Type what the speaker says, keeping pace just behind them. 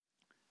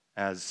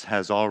As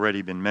has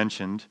already been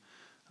mentioned,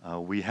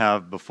 we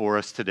have before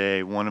us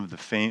today one of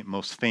the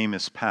most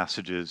famous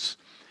passages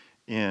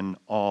in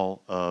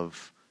all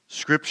of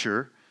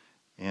Scripture,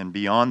 and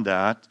beyond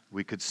that,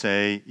 we could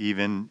say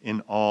even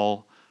in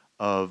all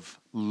of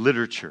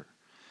literature.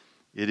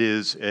 It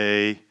is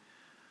a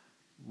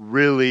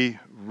really,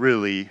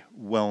 really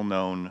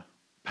well-known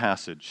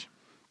passage.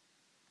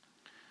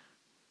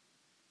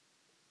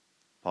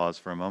 Pause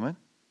for a moment.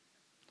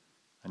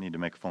 I need to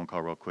make a phone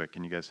call real quick.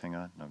 Can you guys hang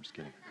on? No, I'm just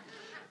kidding.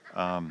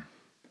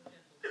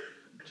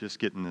 Just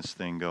getting this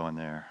thing going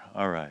there.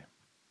 All right.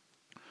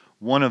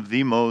 One of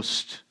the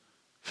most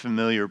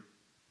familiar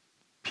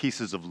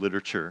pieces of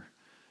literature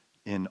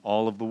in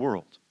all of the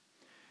world.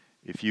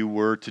 If you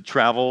were to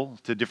travel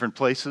to different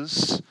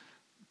places,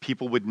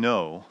 people would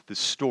know the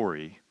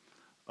story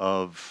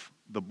of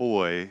the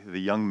boy, the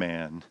young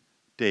man,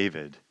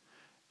 David,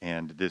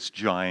 and this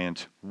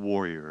giant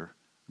warrior,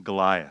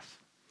 Goliath.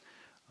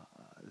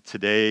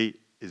 Today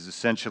is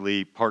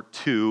essentially part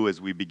 2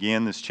 as we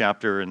began this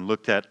chapter and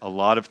looked at a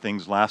lot of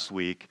things last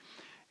week.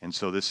 And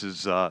so this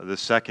is the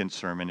second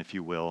sermon, if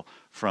you will,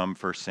 from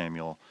 1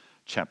 Samuel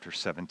chapter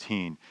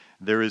 17.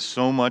 There is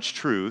so much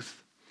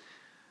truth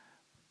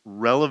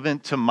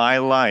relevant to my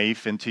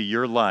life and to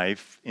your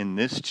life in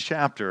this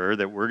chapter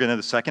that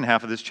the second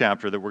half of this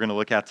chapter that we're going to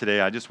look at today.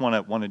 I just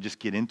want to just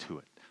get into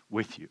it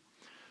with you.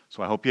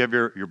 So I hope you have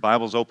your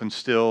Bibles open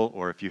still,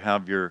 or if you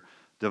have your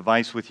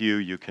device with you,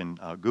 you can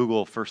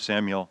Google 1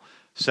 Samuel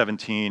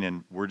 17,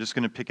 and we're just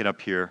going to pick it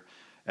up here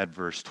at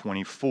verse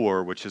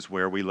 24, which is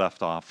where we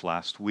left off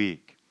last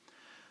week.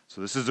 So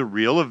this is a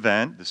real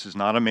event. This is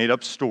not a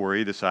made-up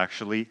story. This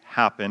actually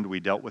happened. We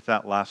dealt with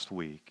that last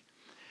week.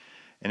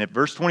 And at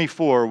verse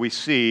 24, we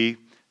see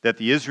that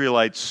the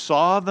Israelites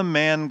saw the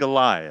man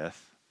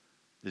Goliath,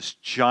 this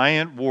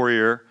giant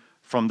warrior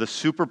from the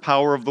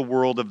superpower of the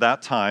world of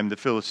that time, the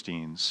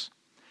Philistines,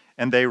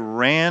 and they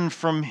ran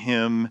from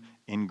him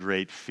in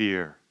great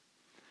fear.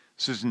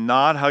 This is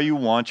not how you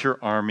want your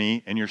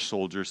army and your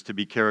soldiers to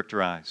be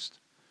characterized.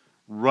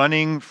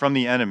 Running from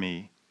the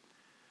enemy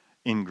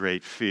in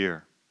great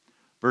fear.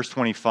 Verse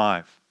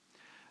 25.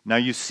 Now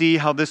you see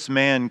how this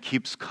man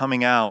keeps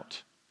coming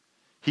out.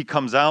 He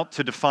comes out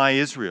to defy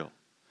Israel.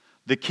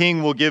 The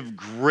king will give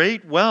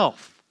great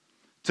wealth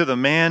to the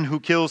man who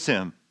kills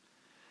him.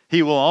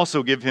 He will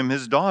also give him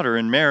his daughter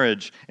in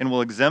marriage and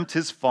will exempt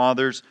his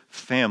father's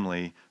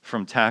family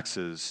from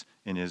taxes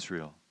in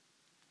Israel.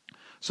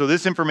 So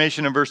this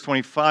information in verse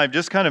 25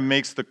 just kind of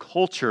makes the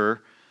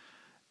culture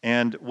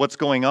and what's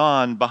going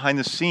on behind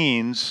the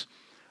scenes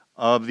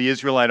of the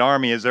Israelite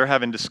army as they're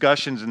having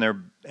discussions in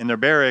their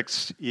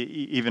barracks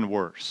even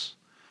worse.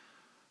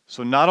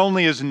 So not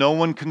only is no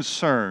one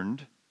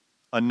concerned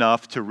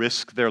enough to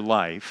risk their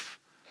life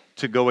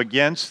to go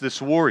against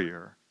this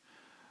warrior,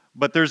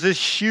 but there's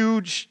this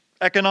huge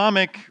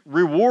economic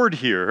reward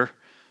here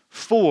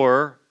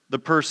for the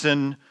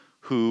person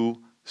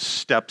who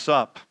steps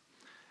up.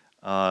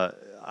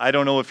 I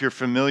don't know if you're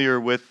familiar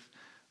with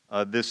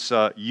this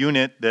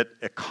unit that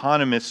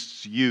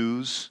economists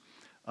use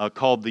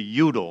called the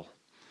UDL.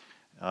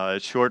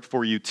 It's short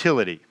for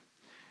utility.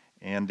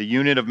 And the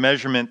unit of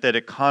measurement that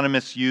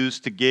economists use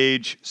to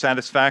gauge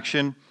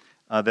satisfaction,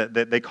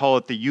 that they call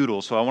it the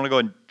UDL. So I want to go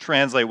and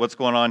translate what's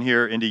going on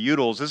here into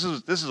UDLs. This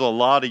is a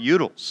lot of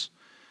UDLs.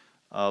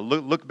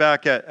 Look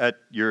back at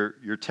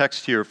your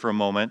text here for a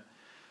moment.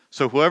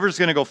 So whoever's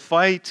going to go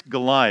fight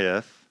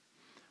Goliath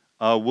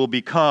will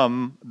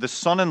become the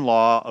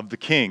son-in-law of the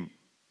king.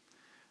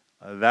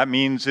 That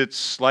means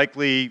it's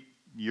likely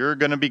you're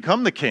going to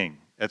become the king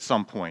at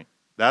some point.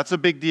 That's a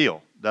big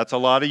deal. That's a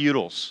lot of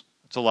UDLs.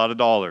 It's a lot of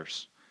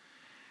dollars.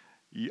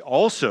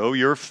 Also,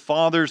 your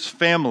father's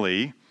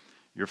family,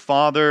 your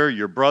father,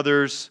 your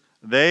brothers,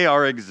 they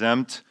are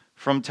exempt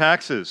from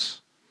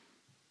taxes.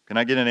 Can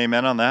I get an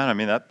amen on that? I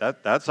mean,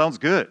 that sounds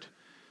good.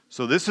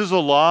 So this is a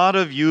lot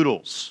of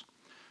UDLs.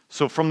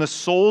 So from the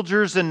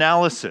soldier's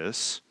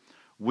analysis,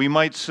 we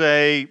might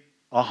say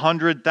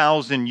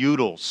 100,000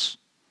 UDLs.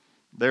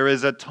 There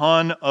is a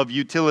ton of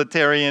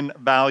utilitarian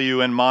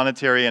value and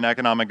monetary and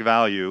economic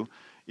value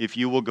if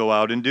you will go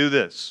out and do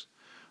this.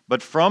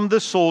 But from the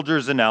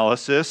soldier's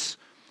analysis,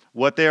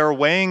 what they are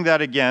weighing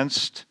that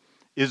against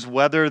is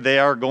whether they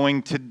are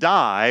going to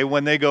die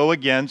when they go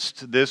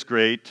against this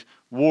great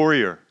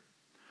warrior.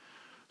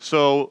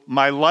 So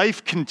my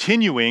life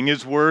continuing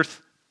is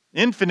worth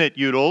infinite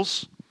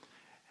UDLs,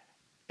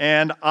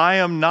 and I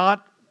am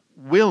not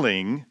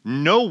willing,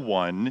 no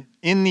one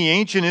in the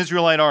ancient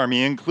Israelite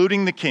army,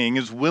 including the king,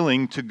 is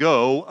willing to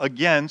go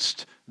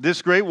against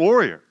this great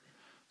warrior.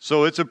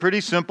 So it's a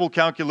pretty simple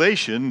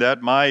calculation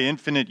that my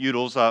infinite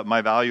UDLs,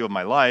 my value of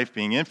my life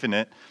being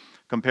infinite,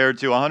 compared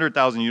to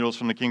 100,000 UDLs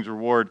from the king's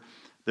reward,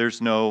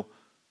 there's no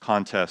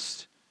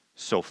contest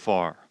so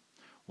far.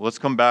 Well, let's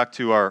come back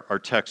to our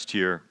text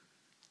here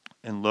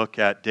and look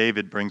at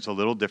David brings a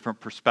little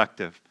different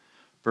perspective.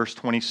 Verse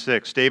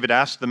 26, David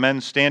asked the men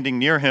standing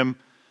near him,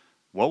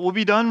 "What will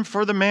be done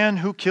for the man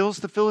who kills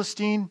the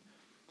Philistine?"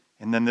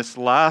 And then this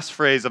last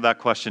phrase of that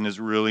question is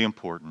really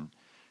important.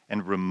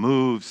 and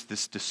removes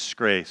this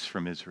disgrace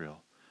from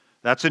Israel.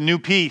 That's a new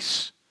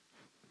peace.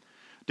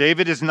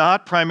 David is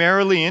not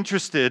primarily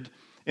interested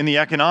in the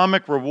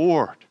economic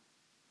reward.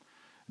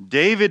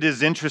 David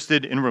is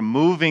interested in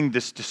removing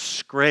this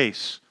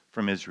disgrace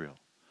from Israel.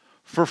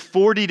 For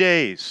 40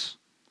 days,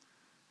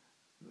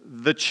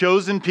 the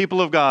chosen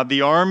people of God,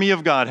 the army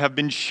of God, have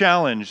been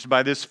challenged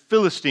by this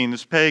Philistine,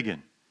 this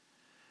pagan.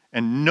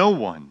 And no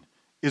one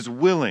is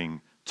willing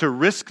to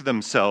risk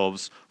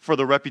themselves for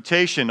the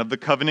reputation of the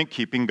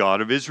covenant-keeping God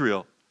of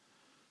Israel.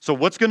 So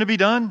what's going to be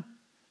done?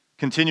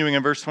 Continuing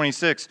in verse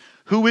 26,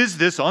 who is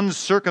this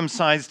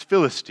uncircumcised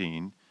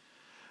Philistine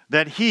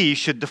that he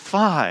should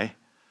defy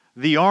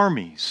the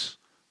armies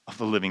of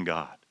the living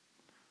God?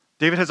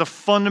 David has a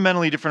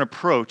fundamentally different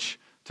approach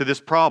to this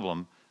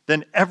problem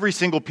than every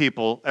single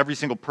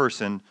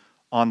person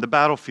on the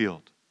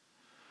battlefield.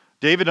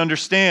 David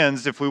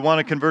understands, if we want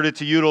to convert it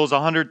to utils,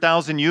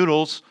 100,000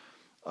 utils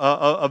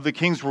of the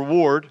king's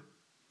reward.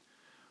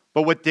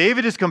 But what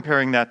David is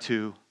comparing that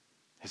to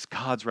is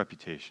God's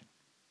reputation.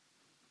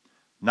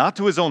 Not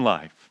to his own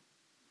life,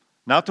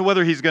 not to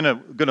whether he's going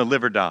to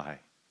live or die,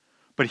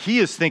 but he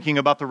is thinking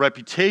about the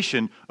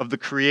reputation of the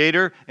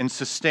creator and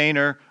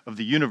sustainer of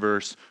the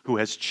universe who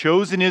has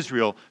chosen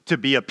Israel to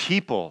be a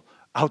people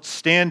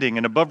outstanding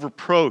and above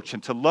reproach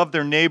and to love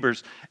their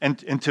neighbors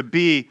and to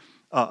be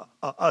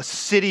a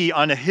city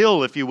on a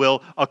hill, if you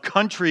will, a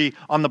country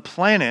on the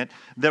planet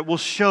that will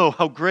show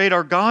how great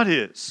our God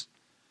is.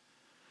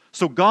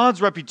 So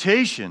God's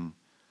reputation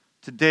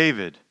to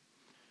David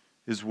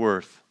is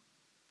worth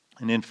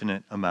an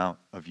infinite amount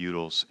of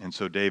utils. And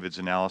so David's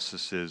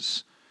analysis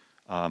is,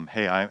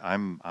 hey,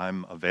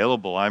 I'm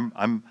available.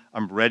 I'm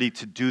ready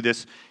to do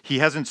this. He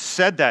hasn't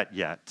said that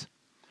yet,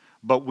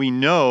 but we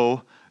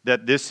know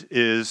that this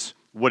is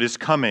what is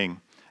coming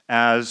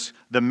as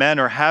the men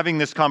are having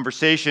this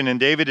conversation and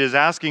David is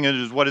asking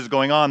us what is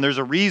going on. There's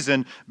a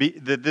reason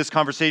that this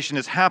conversation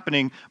is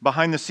happening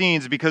behind the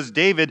scenes because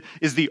David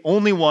is the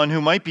only one who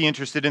might be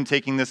interested in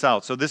taking this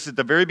out. So this is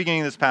the very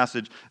beginning of this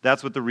passage.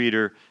 That's what the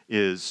reader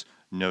is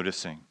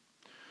noticing.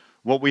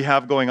 What we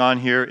have going on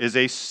here is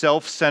a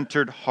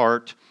self-centered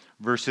heart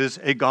versus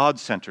a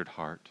God-centered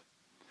heart.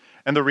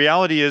 And the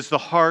reality is the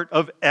heart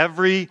of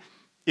every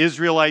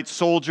Israelite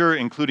soldier,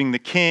 including the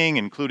king,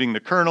 including the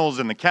colonels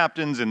and the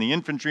captains and the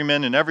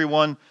infantrymen and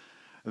everyone,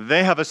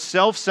 they have a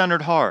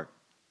self-centered heart.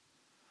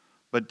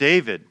 But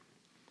David,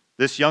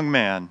 this young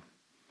man,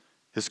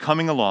 is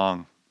coming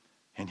along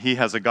and he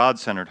has a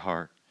God-centered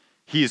heart.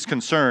 He is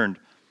concerned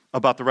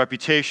about the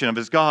reputation of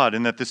his God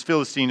and that this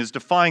Philistine is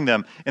defying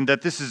them and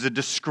that this is a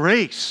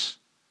disgrace.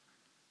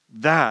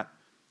 That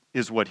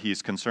is what he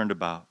is concerned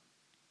about.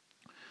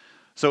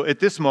 So at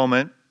this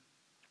moment,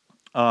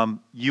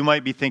 you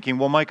might be thinking,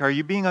 well, Mike, are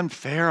you being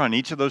unfair on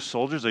each of those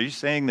soldiers? Are you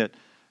saying that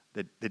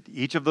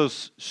each of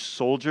those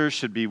soldiers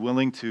should be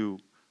willing to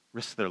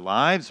risk their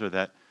lives or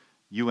that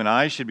you and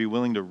I should be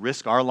willing to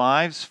risk our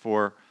lives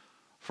for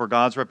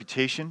God's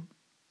reputation?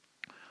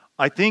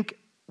 I think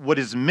what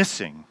is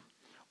missing,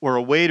 or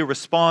a way to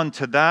respond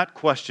to that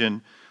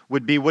question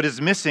would be what is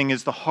missing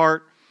is the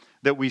heart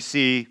that we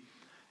see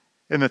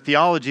in the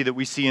theology that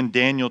we see in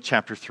Daniel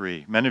chapter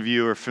 3. Many of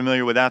you are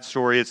familiar with that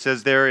story. It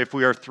says there, if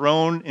we are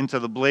thrown into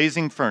the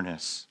blazing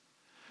furnace,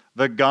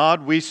 the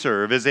God we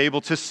serve is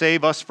able to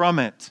save us from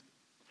it.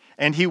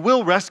 And he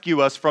will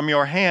rescue us from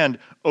your hand,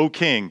 O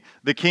king.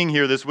 The king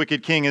here, this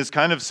wicked king, is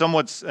kind of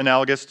somewhat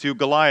analogous to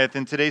Goliath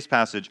in today's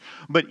passage.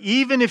 But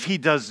even if he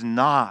does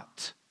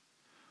not,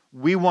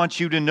 we want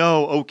you to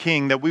know, O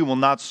king, that we will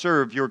not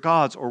serve your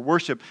gods or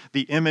worship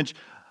the image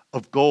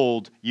of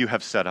gold you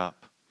have set up.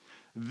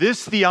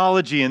 This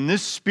theology and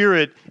this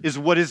spirit is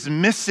what is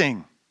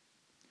missing.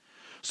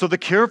 So the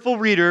careful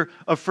reader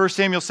of 1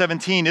 Samuel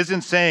 17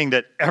 isn't saying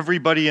that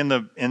everybody in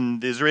the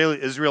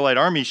Israelite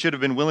army should have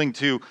been willing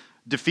to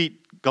defeat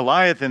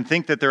Goliath and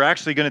think that they're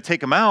actually going to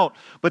take him out,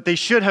 but they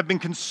should have been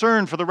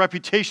concerned for the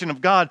reputation of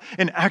God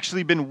and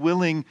actually been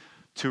willing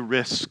to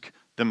risk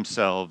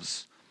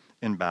themselves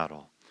in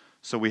battle.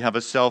 So we have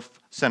a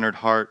self-centered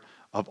heart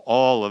of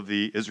all of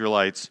the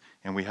Israelites,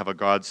 and we have a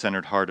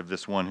God-centered heart of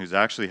this one who's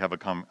actually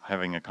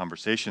having a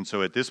conversation.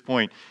 So at this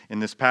point in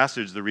this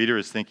passage, the reader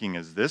is thinking,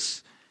 is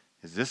this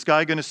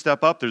guy going to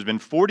step up? There's been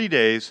 40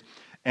 days,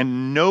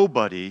 and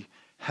nobody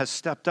has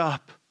stepped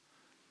up.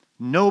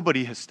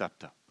 Nobody has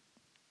stepped up.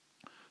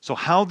 So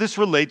how this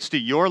relates to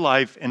your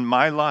life and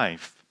my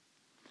life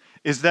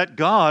is that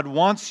God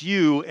wants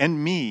you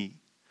and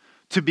me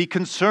to be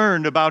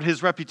concerned about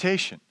his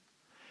reputation.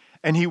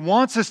 And he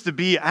wants us to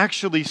be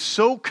actually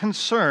so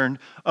concerned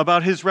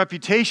about his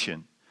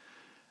reputation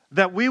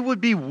that we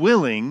would be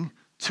willing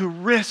to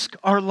risk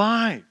our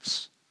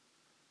lives.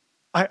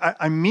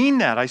 I mean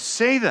that. I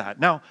say that.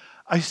 Now,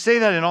 I say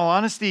that in all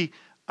honesty.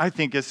 I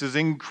think this is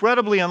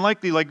incredibly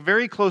unlikely, like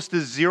very close to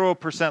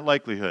 0%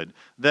 likelihood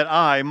that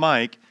I,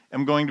 Mike,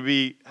 am going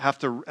to have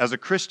to, as a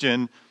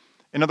Christian,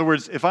 in other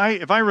words, if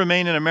I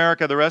remain in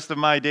America the rest of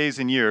my days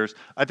and years,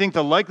 I think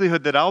the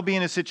likelihood that I'll be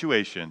in a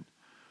situation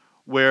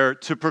where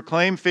to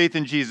proclaim faith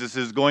in Jesus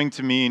is going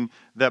to mean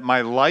that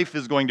my life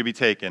is going to be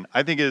taken.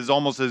 I think it is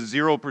almost a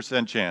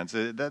 0% chance.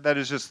 That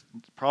is just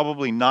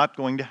probably not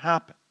going to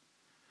happen.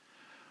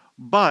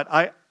 But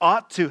I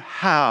ought to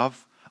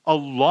have a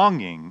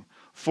longing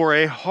for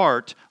a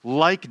heart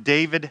like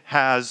David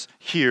has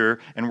here,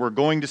 and we're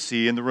going to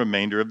see in the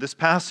remainder of this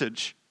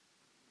passage.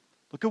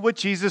 Look at what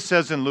Jesus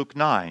says in Luke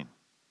 9.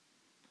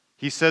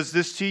 He says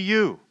this to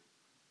you.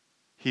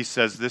 He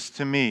says this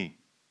to me.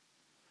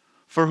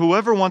 For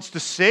whoever wants to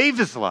save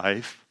his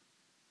life,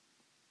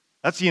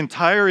 that's the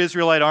entire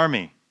Israelite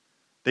army.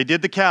 They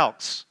did the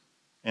calcs,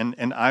 and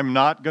I'm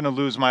not going to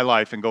lose my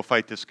life and go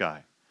fight this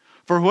guy.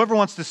 For whoever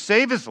wants to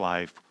save his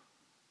life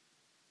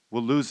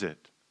will lose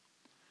it.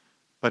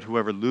 But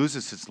whoever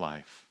loses his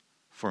life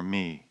for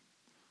me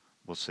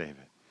will save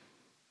it.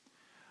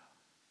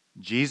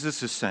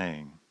 Jesus is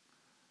saying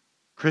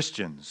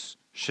Christians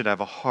should have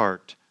a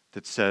heart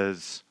that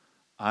says,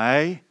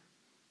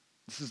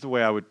 this is the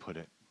way I would put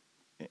it.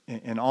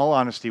 In all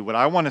honesty, what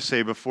I want to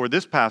say before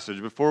this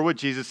passage, before what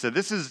Jesus said,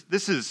 is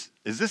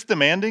this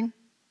demanding?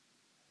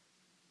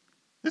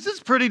 This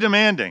is pretty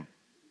demanding.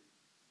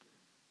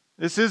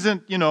 This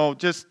isn't,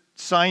 just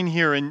sign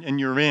here and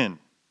you're in.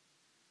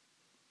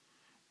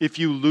 If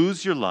you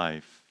lose your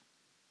life,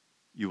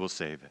 you will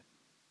save it.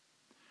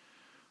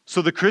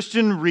 So the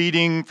Christian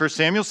reading 1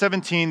 Samuel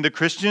 17, the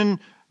Christian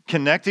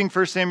connecting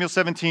 1 Samuel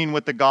 17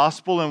 with the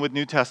gospel and with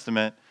New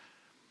Testament,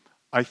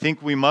 I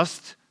think we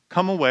must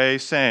come away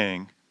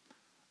saying,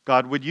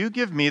 God, would you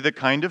give me the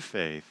kind of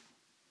faith,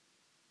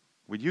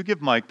 would you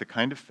give Mike the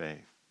kind of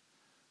faith,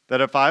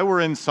 that if I were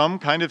in some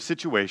kind of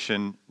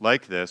situation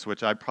like this,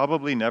 which I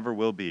probably never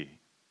will be,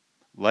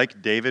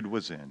 like David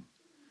was in,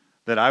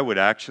 that I would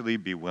actually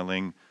be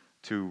willing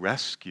to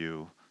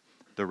rescue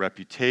the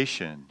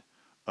reputation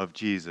of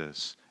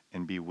Jesus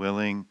and be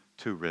willing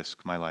to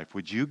risk my life.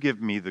 Would you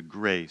give me the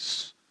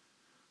grace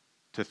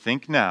to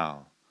think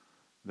now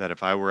that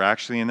if I were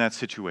actually in that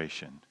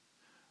situation,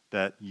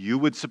 that you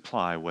would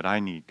supply what I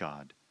need,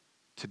 God,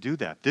 to do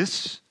that?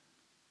 This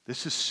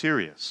is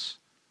serious,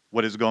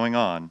 what is going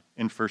on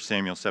in 1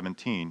 Samuel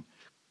 17,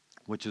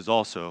 which is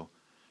also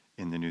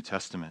in the New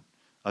Testament.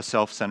 A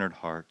self-centered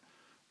heart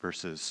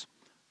versus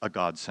a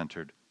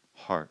God-centered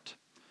heart.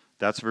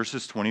 That's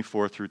verses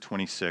 24 through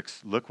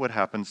 26. Look what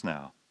happens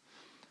now.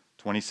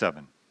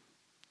 27.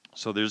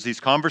 So there's these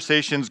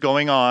conversations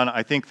going on.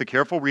 I think the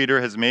careful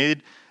reader has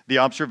made the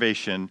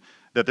observation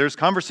that there's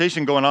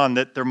conversation going on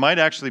that there might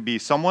actually be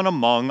someone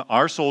among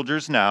our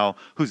soldiers now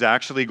who's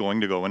actually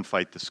going to go and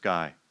fight this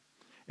guy.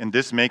 And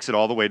this makes it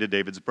all the way to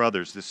David's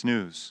brothers, this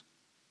news.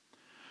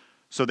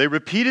 So they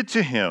repeated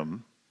to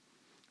him,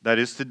 that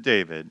is to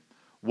David,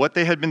 what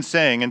they had been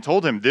saying and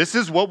told him, this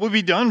is what will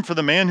be done for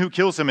the man who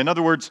kills him. In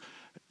other words,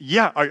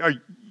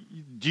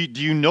 do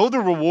you know the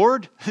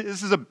reward?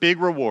 This is a big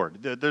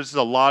reward. There's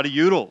a lot of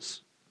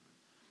utils.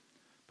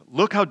 But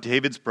look how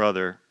David's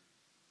brother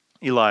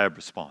Eliab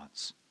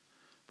responds.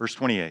 Verse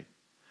 28.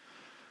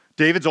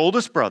 David's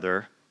oldest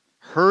brother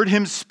heard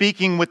him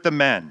speaking with the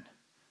men.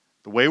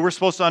 The way we're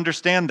supposed to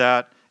understand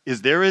that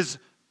is there is,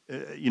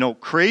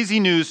 crazy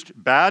news,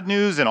 bad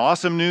news and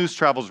awesome news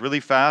travels really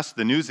fast.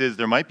 The news is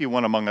there might be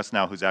one among us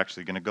now who's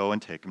actually going to go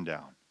and take him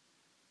down,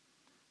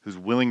 who's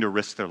willing to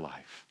risk their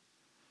life.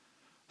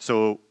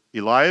 So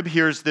Eliab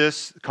hears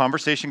this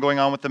conversation going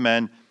on with the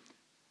men,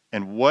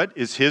 and what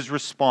is his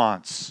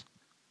response?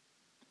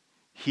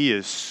 He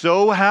is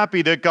so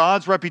happy that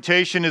God's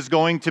reputation is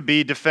going to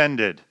be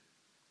defended.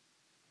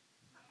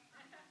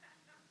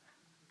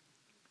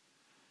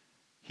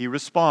 He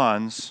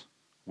responds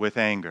with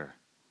anger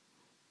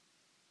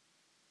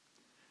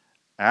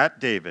at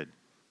David,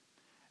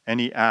 and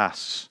he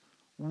asks,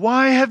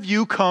 "Why have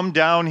you come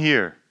down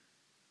here?"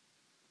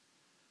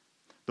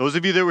 Those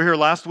of you that were here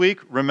last week,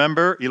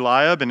 remember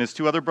Eliab and his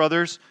two other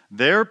brothers?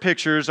 Their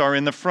pictures are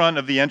in the front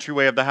of the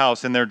entryway of the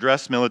house in their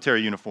dress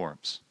military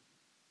uniforms.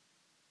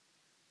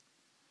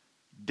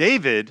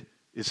 David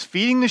is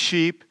feeding the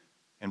sheep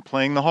and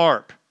playing the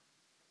harp.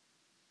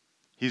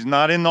 He's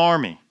not in the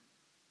army.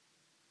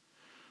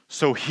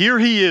 So here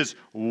he is.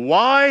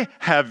 Why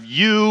have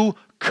you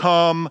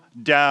come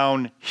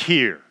down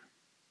here?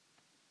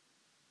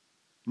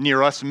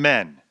 Near us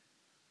men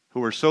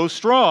who are so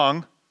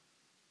strong,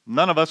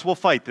 none of us will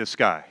fight this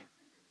guy.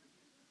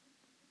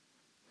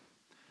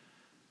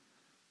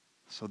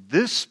 So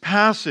this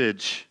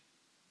passage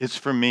is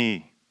for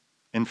me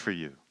and for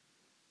you.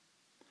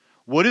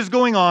 What is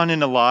going on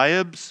in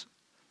Eliab's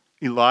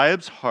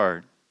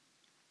heart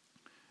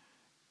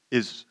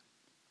is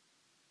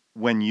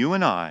when you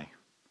and I,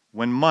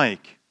 when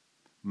Mike,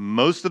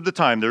 most of the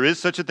time, there is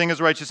such a thing as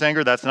righteous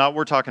anger, that's not what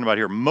we're talking about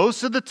here.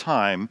 Most of the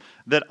time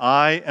that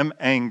I am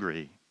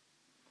angry,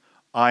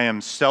 I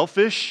am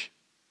selfish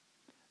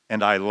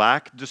and I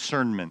lack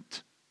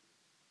discernment.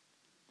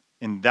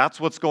 And that's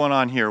what's going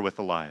on here with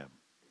Eliab.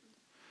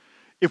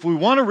 If we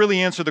want to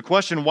really answer the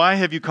question, why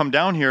have you come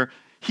down here?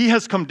 He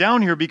has come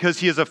down here because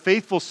he is a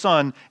faithful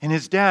son, and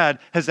his dad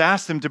has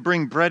asked him to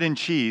bring bread and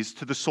cheese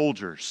to the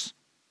soldiers.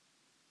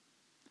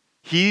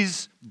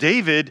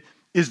 David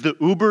is the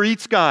Uber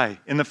Eats guy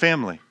in the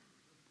family.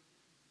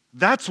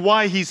 That's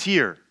why he's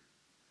here.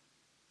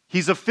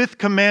 He's a fifth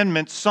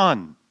commandment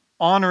son,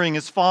 honoring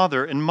his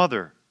father and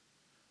mother.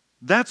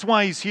 That's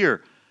why he's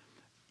here.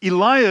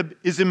 Eliab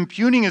is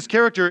impugning his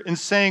character and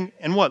saying,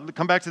 and what?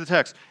 Come back to the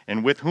text.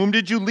 And with whom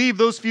did you leave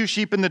those few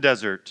sheep in the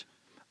desert?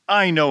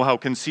 I know how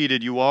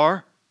conceited you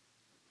are.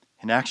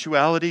 In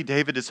actuality,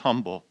 David is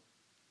humble.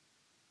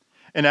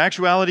 In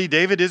actuality,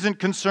 David isn't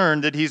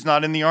concerned that he's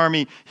not in the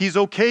army. He's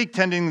okay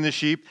tending the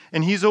sheep,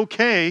 and he's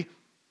okay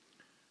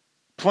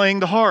playing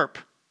the harp.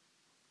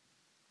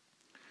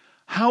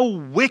 How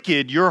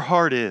wicked your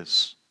heart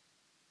is.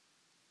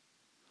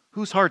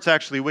 Whose heart's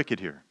actually wicked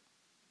here?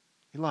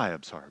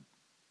 Eliab's heart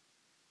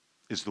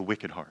is the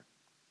wicked heart.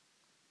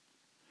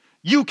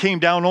 You came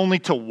down only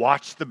to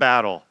watch the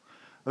battle.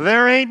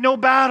 There ain't no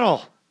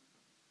battle.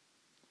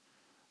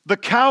 The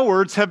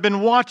cowards have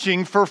been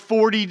watching for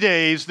 40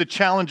 days the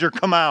challenger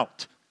come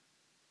out.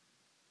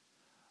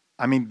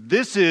 I mean,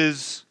 this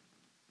is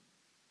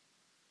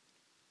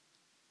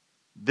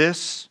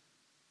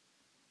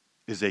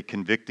a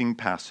convicting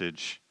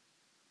passage,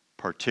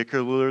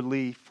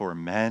 particularly for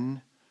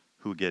men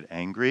who get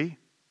angry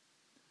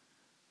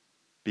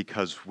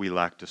because we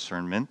lack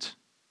discernment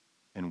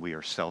and we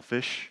are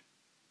selfish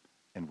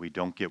and we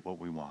don't get what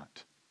we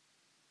want.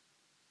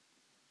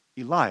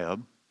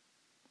 Eliab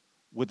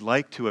would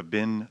like to have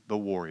been the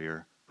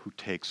warrior who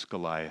takes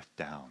Goliath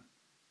down.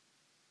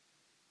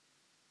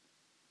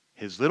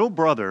 His little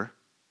brother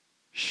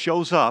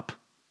shows up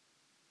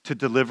to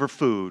deliver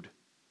food,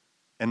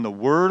 and the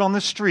word on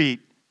the street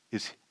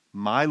is,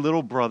 my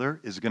little brother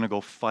is going to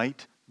go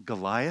fight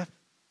Goliath.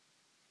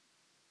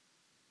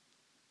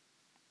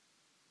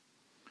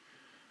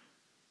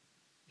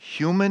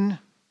 Human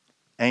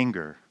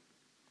anger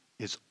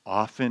is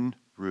often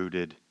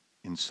rooted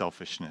in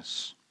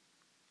selfishness.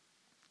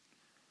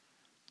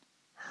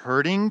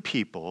 Hurting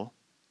people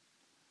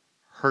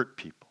hurt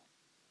people.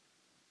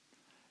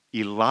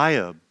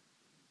 Eliab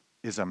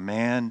is a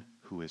man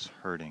who is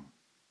hurting.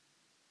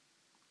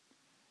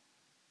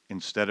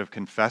 Instead of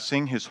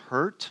confessing his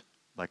hurt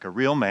like a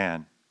real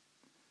man,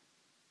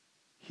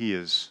 he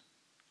is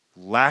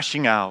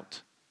lashing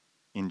out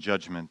in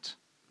judgment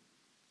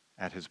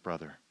at his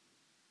brother.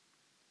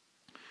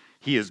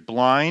 He is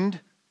blind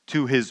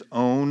to his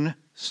own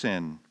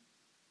sin,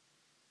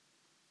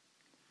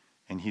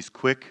 and he's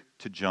quick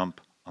to jump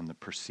on the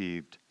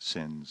perceived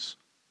sins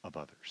of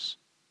others.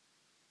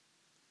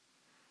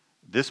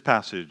 This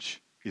passage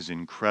is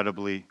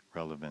incredibly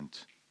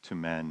relevant to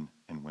men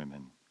and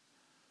women.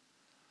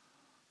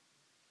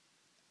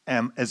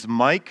 Is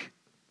Mike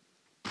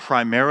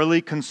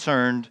primarily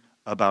concerned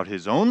about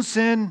his own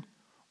sin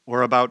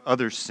or about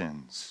other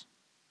sins?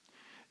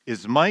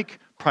 Is Mike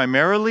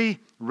primarily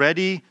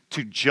ready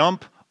to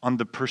jump on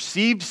the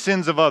perceived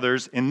sins of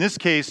others? In this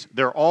case,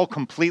 they're all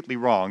completely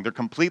wrong. They're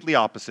completely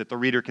opposite. The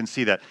reader can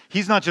see that.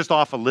 He's not just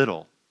off a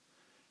little.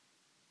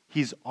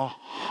 He's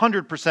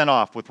 100%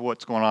 off with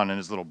what's going on in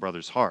his little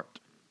brother's heart.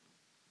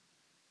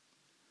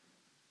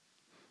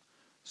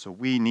 So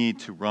we need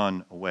to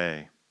run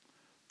away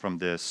from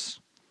this.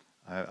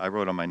 I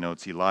wrote on my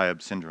notes,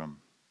 Eliab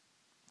syndrome,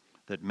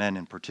 that men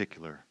in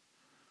particular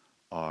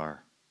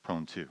are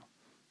prone to.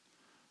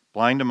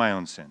 Blind to my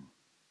own sin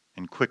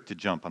and quick to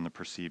jump on the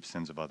perceived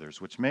sins of others,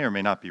 which may or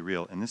may not be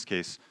real. In this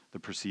case, the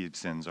perceived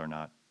sins are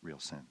not real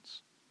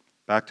sins.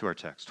 Back to our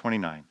text,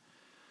 29.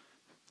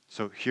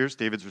 So here's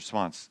David's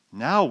response.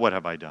 Now what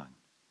have I done?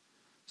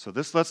 So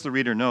this lets the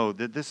reader know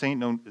that this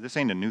ain't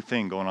a new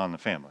thing going on in the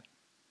family.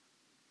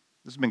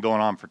 This has been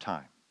going on for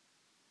time.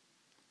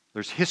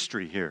 There's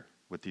history here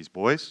with these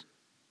boys.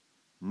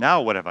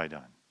 Now what have I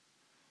done?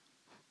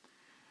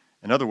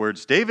 In other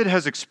words, David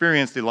has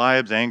experienced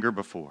Eliab's anger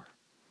before.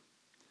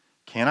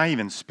 Can I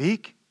even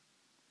speak?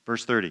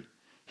 Verse 30.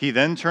 He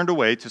then turned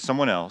away to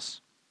someone else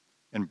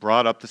and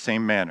brought up the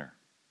same manner.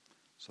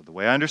 So the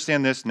way I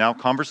understand this, now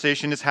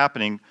conversation is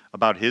happening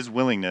about his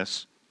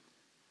willingness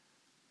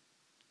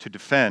to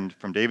defend,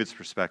 from David's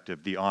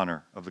perspective, the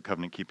honor of the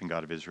covenant-keeping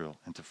God of Israel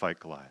and to fight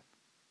Goliath.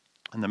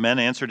 And the men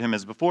answered him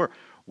as before.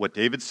 What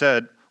David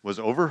said was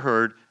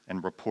overheard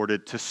and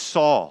reported to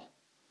Saul,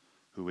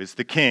 who is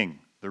the king.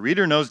 The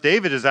reader knows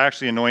David is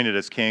actually anointed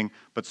as king,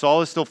 but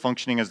Saul is still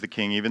functioning as the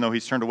king, even though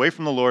he's turned away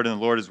from the Lord and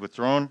the Lord has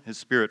withdrawn his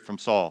spirit from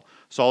Saul.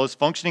 Saul is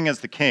functioning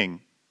as the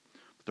king.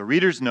 But the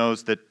reader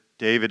knows that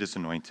David is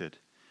anointed.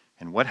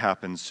 And what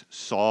happens?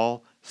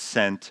 Saul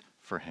sent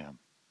for him.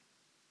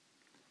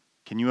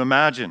 Can you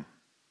imagine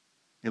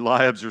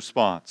Eliab's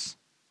response?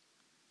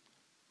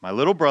 My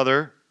little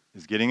brother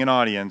is getting an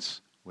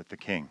audience with the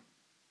king.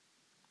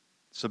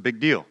 It's a big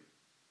deal.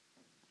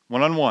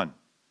 One-on-one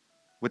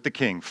with the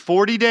king.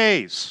 40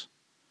 days.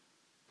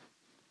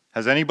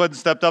 Has anybody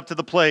stepped up to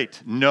the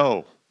plate?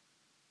 No.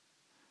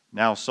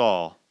 Now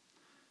Saul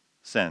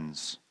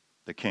sends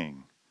the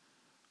king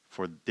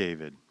for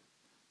David,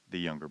 the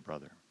younger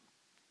brother.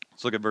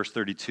 Let's look at verse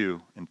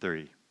 32 and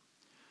 30.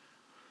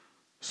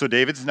 So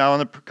David's now in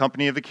the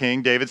company of the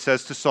king. David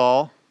says to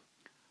Saul,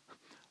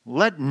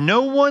 Let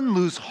no one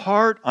lose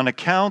heart on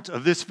account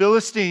of this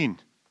Philistine.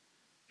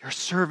 Your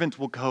servant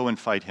will go and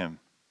fight him."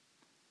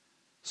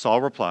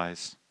 Saul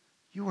replies,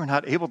 "You are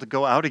not able to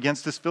go out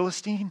against this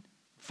Philistine.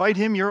 Fight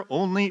him, you're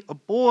only a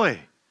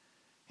boy.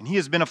 And he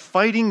has been a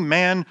fighting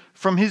man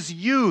from his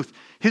youth.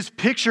 His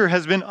picture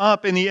has been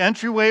up in the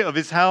entryway of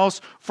his house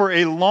for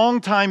a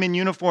long time in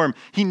uniform.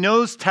 He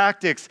knows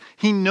tactics.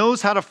 He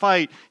knows how to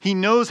fight. He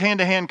knows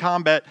hand-to-hand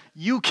combat.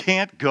 You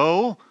can't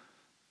go.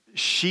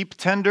 Sheep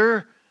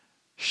tender,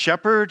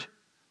 shepherd,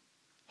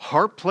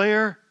 harp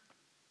player."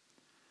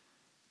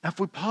 Now, if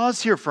we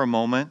pause here for a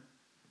moment,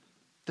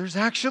 there's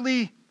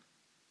actually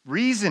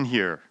reason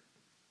here.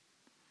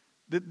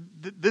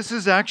 This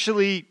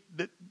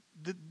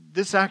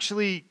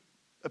actually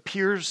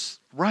appears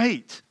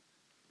right,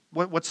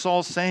 what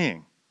Saul's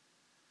saying.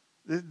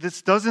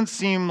 This doesn't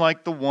seem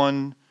like the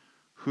one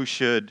who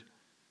should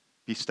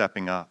be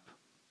stepping up.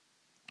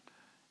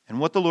 And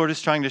what the Lord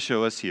is trying to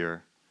show us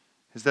here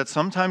is that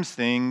sometimes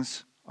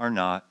things are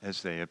not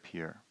as they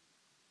appear,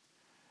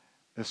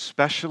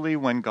 especially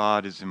when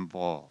God is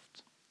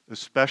involved,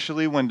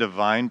 especially when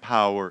divine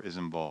power is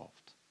involved.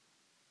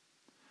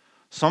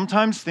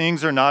 Sometimes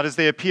things are not as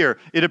they appear.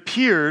 It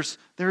appears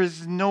there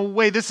is no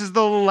way. This is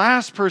the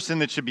last person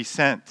that should be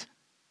sent.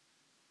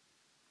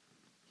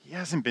 He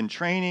hasn't been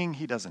training.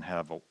 He doesn't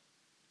have a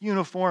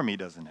uniform. He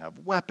doesn't have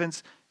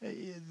weapons.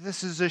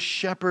 This is a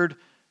shepherd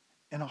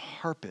and a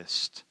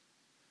harpist.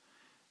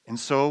 And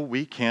so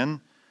we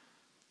can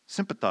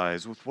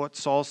sympathize with what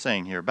Saul's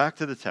saying here. Back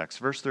to the text,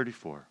 verse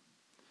 34.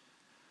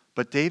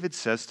 But David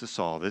says to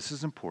Saul, this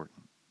is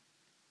important,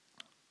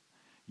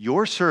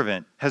 "Your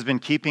servant has been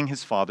keeping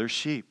his father's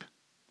sheep.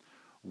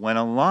 When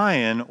a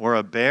lion or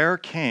a bear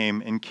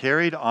came and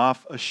carried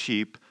off a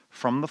sheep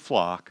from the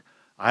flock,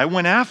 I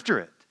went after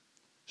it,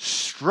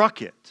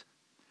 struck it,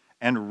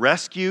 and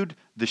rescued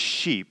the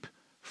sheep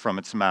from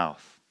its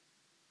mouth.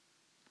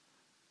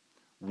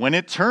 When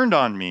it turned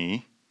on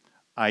me,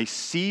 I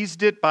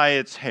seized it by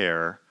its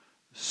hair,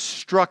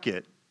 struck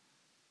it,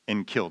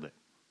 and killed it."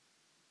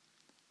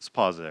 Let's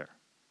pause there.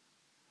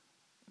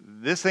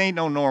 This ain't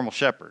no normal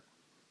shepherd.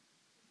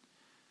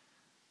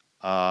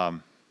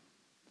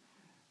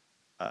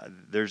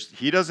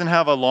 He doesn't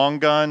have a long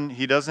gun.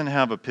 He doesn't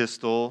have a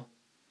pistol.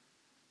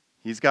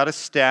 He's got a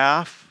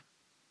staff.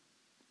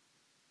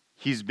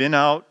 He's been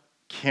out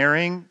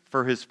caring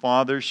for his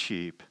father's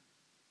sheep.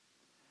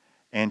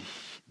 And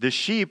the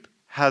sheep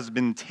has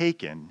been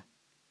taken.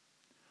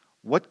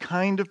 What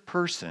kind of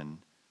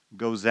person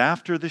goes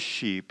after the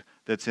sheep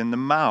that's in the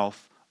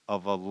mouth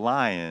of a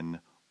lion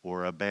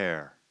or a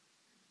bear?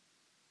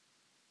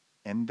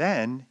 And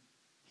then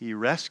he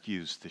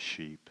rescues the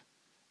sheep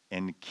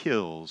and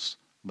kills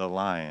the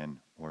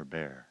lion or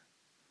bear.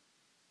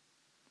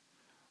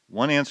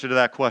 One answer to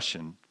that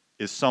question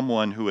is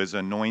someone who is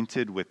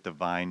anointed with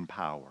divine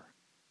power.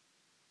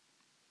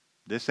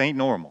 This ain't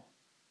normal,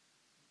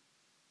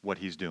 what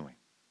he's doing.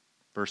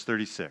 Verse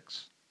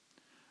 36.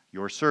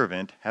 Your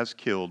servant has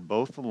killed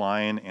both the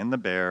lion and the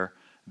bear.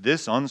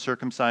 This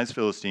uncircumcised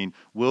Philistine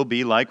will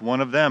be like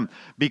one of them,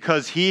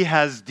 because he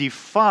has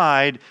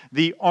defied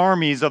the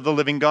armies of the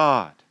living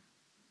God.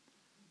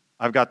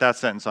 I've got that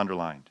sentence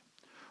underlined.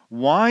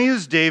 Why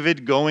is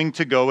David going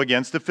to go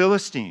against the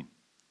Philistine?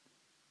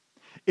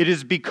 It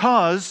is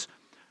because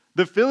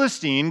the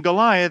Philistine,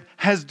 Goliath,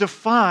 has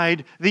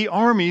defied the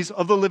armies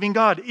of the living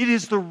God. It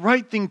is the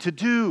right thing to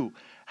do.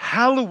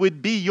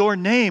 Hallowed be your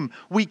name.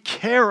 We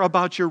care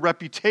about your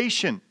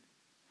reputation.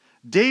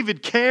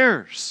 David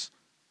cares.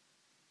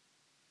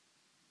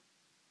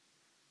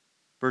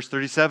 Verse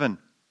 37.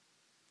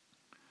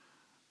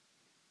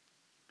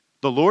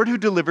 The Lord who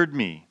delivered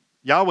me,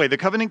 Yahweh, the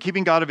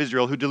covenant-keeping God of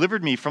Israel, who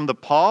delivered me from the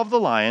paw of the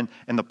lion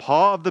and the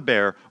paw of the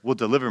bear, will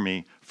deliver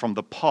me from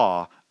the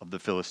paw of the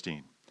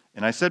Philistine.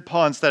 And I said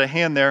paw instead of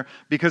hand there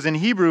because in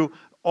Hebrew,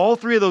 all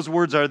three of those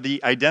words are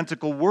the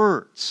identical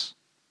words.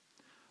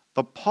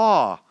 The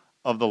paw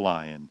of the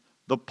lion,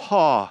 the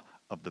paw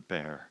of the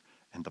bear,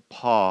 and the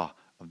paw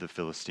of the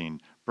Philistine,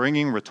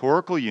 bringing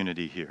rhetorical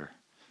unity here.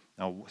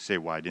 Now, say,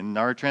 why didn't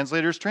our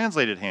translators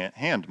translate it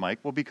hand, Mike?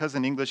 Well, because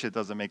in English it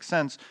doesn't make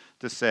sense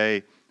to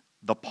say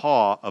the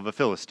paw of a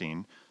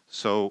Philistine.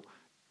 So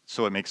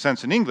it makes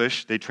sense in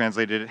English. They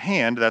translated it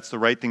hand. That's the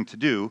right thing to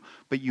do.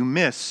 But you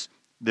miss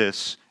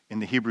this in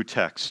the Hebrew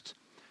text.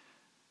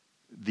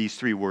 These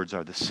three words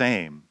are the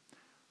same.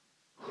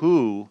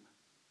 Who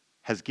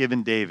has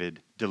given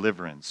David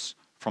deliverance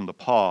from the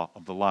paw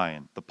of the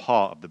lion, the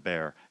paw of the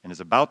bear, and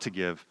is about to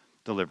give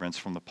deliverance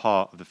from the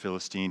paw of the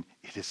Philistine?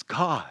 It is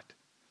God.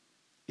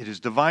 It is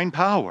divine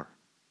power.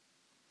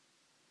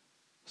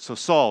 So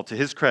Saul, to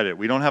his credit,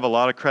 we don't have a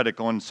lot of credit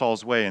going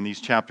Saul's way in these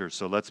chapters,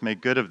 so let's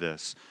make good of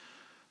this.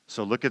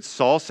 So look at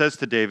Saul says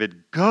to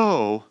David,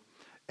 "Go,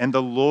 and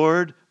the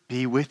Lord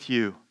be with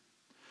you."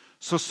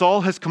 So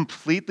Saul has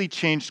completely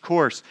changed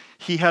course.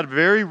 He had a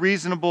very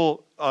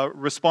reasonable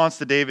response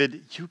to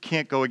David. You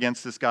can't go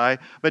against this guy.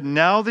 But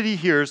now that he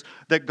hears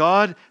that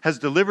God has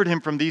delivered him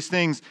from these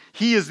things,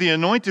 he is the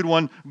anointed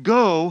one.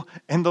 Go,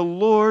 and the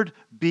Lord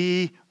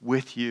be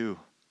with you.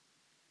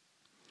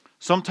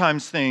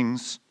 Sometimes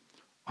things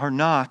are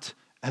not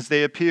as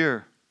they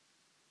appear.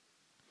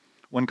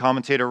 One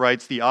commentator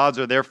writes, the odds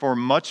are therefore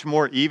much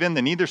more even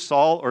than either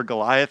Saul or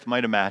Goliath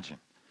might imagine.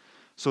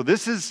 So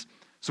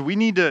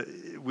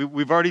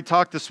we've already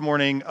talked this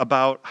morning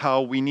about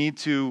how we need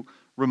to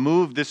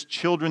remove this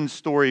children's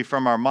story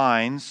from our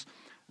minds,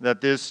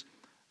 that this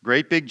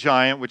great big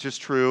giant, which is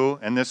true,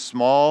 and this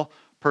small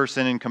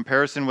person in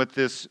comparison with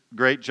this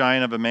great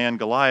giant of a man,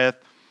 Goliath,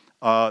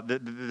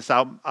 this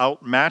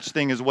outmatched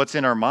thing is what's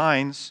in our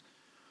minds.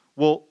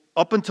 Well,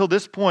 up until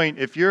this point,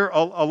 if you're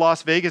a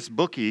Las Vegas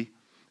bookie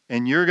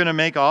and you're going to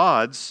make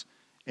odds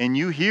and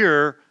you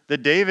hear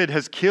that David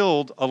has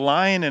killed a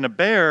lion and a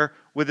bear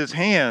with his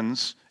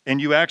hands, and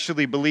you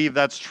actually believe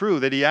that's true,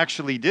 that he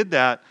actually did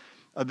that,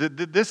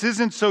 this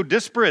isn't so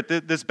disparate,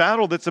 this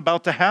battle that's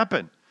about to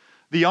happen.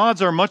 The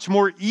odds are much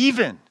more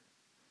even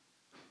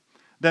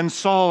than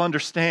Saul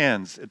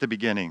understands at the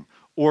beginning,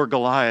 or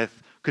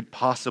Goliath could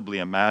possibly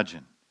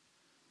imagine.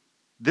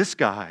 This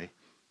guy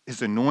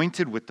is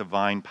anointed with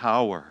divine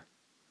power,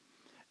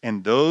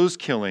 and those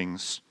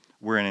killings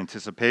were in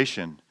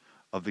anticipation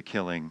of the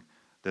killing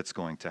that's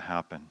going to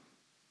happen.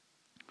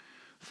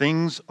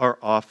 Things are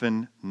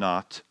often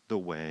not the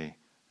way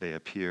they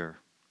appear.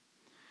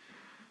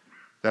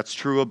 That's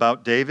true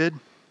about David,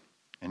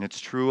 and it's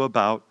true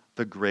about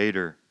the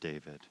greater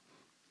David.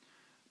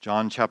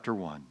 John chapter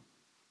 1.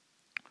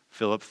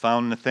 Philip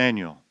found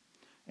Nathanael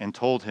and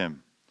told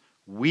him,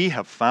 "We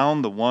have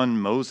found the one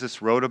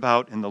Moses wrote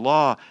about in the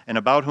law, and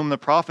about whom the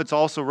prophets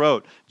also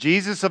wrote,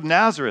 Jesus of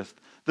Nazareth,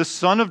 the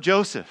son of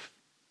Joseph."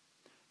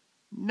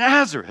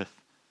 Nazareth?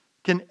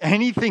 Can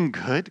anything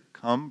good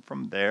come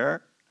from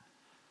there?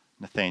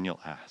 Nathanael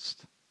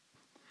asked.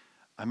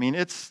 I mean,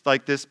 it's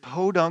like this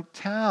podunk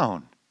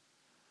town.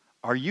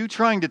 Are you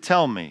trying to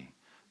tell me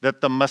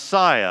that the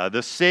Messiah,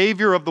 the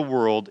Savior of the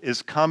world,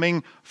 is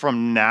coming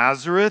from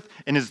Nazareth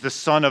and is the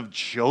son of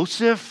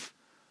Joseph?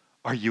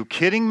 Are you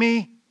kidding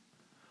me?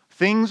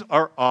 Things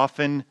are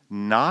often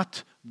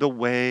not the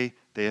way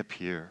they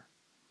appear.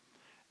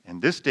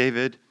 And this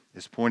David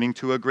is pointing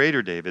to a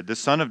greater David, the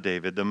son of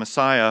David, the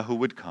Messiah who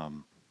would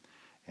come.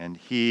 And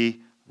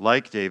he,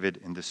 like David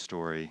in this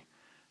story,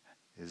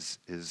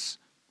 is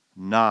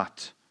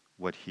not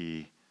what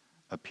he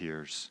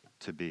appears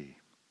to be.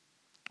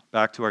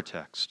 Back to our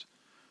text,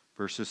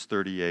 verses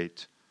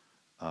 38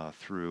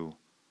 through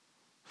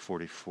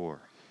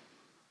 44.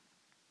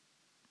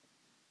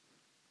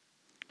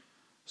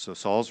 So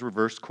Saul's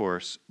reversed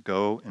course,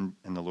 go and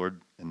the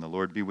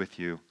Lord be with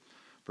you.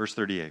 Verse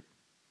 38.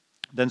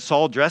 Then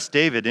Saul dressed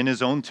David in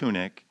his own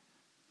tunic.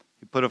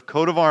 He put a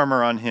coat of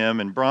armor on him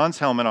and bronze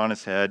helmet on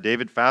his head.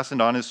 David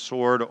fastened on his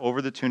sword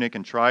over the tunic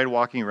and tried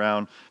walking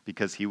around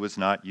because he was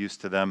not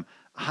used to them.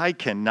 "I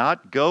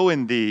cannot go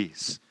in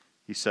these,"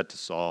 he said to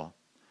Saul,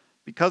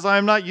 "because I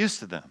am not used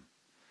to them."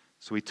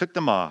 So he took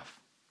them off.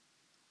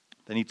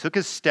 Then he took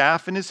his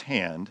staff in his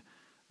hand,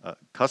 a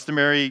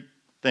customary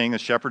thing a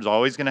shepherd's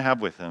always going to have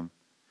with him,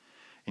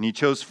 and he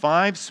chose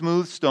 5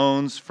 smooth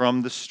stones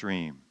from the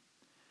stream.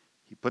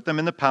 He put them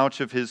in the pouch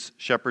of his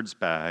shepherd's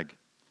bag,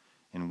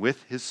 and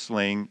with his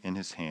sling in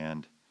his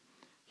hand,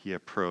 he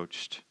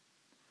approached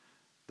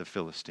the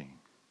Philistine.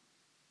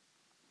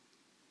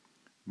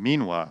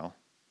 Meanwhile,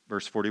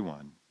 verse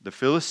 41, the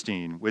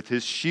Philistine, with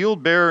his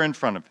shield bearer in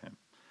front of him,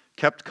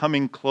 kept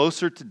coming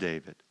closer to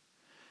David.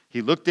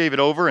 He looked David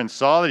over and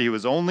saw that he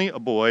was only a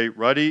boy,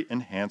 ruddy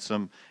and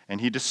handsome, and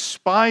he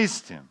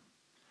despised him.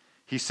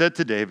 He said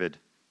to David,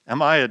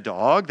 "Am I a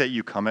dog that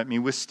you come at me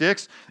with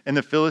sticks?" And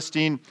the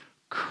Philistine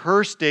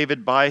cursed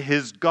David by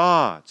his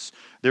gods.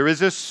 There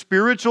is a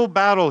spiritual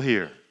battle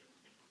here.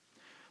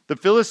 The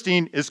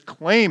Philistine is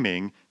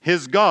claiming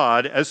his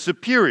God as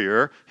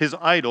superior, his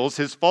idols,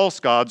 his false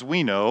gods,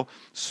 we know,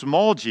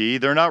 small g,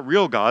 they're not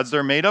real gods,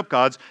 they're made up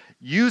gods,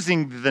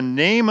 using the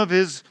name of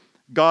his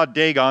god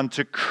Dagon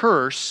to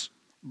curse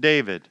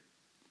David.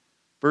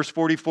 Verse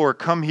 44,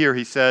 "Come here,"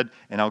 he said,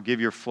 "and I'll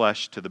give your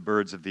flesh to the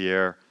birds of the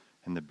air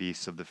and the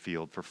beasts of the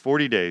field." For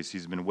 40 days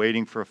he's been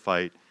waiting for a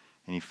fight,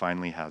 and he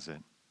finally has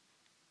it.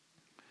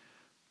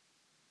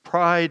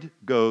 Pride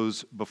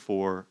goes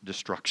before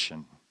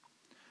destruction.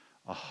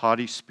 A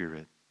haughty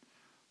spirit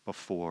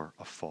before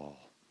a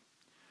fall.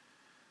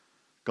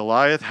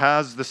 Goliath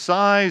has the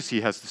size, he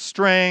has the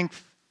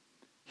strength,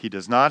 he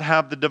does not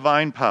have the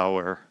divine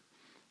power,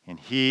 and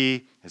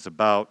he is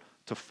about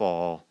to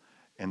fall.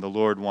 And the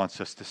Lord wants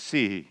us to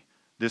see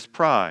this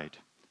pride,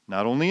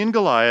 not only in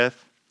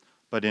Goliath,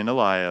 but in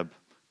Eliab,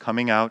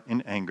 coming out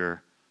in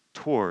anger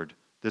toward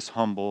this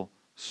humble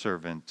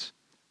servant,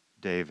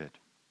 David.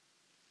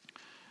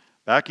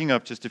 Backing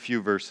up just a few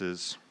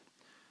verses,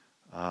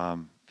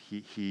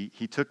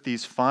 he took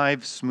these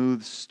 5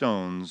 smooth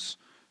stones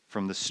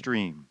from the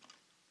stream.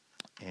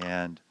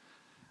 And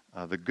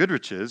the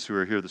Goodriches, who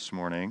are here this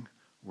morning,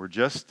 were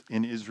just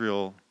in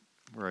Israel,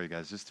 where are you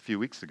guys, just a few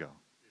weeks ago?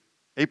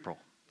 April,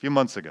 a few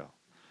months ago.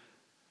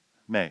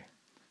 May,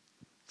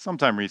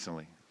 sometime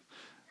recently.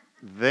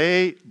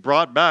 They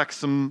brought back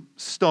some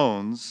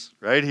stones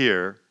right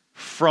here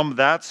from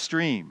that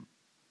stream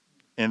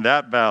in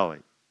that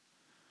valley.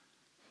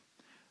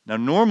 Now,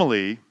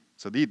 normally,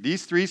 so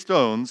these three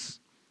stones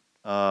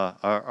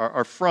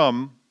are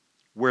from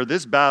where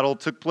this battle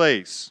took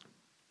place.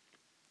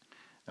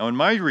 Now, in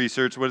my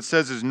research, what it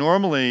says is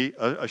normally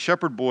a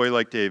shepherd boy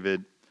like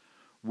David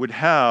would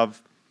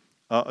have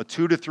a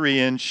 2 to 3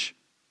 inch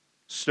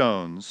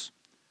stones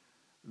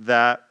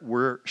that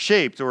were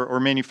shaped or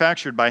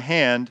manufactured by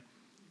hand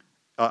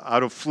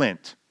out of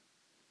flint.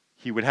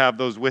 He would have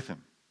those with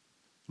him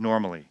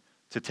normally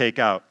to take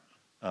out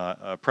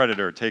a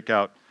predator, take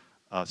out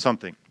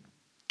something.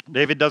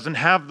 David doesn't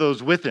have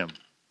those with him.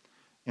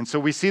 And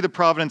so we see the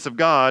providence of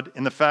God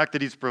in the fact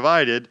that he's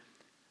provided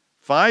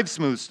 5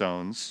 smooth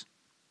stones.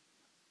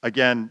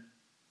 Again,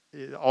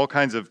 all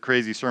kinds of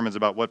crazy sermons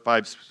about what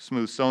 5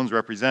 smooth stones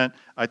represent.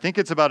 I think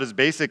it's about as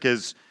basic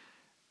as,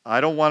 I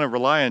don't want to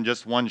rely on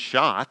just one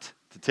shot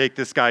to take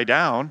this guy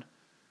down.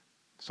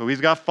 So he's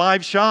got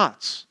 5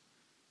 shots.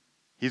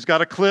 He's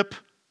got a clip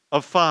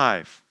of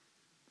 5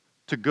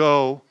 to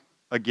go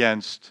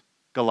against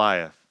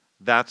Goliath.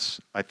 That's,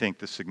 I think,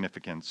 the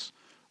significance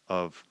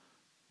of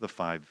the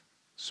 5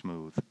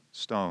 smooth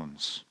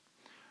stones.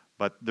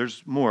 But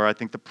there's more. I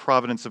think the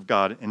providence of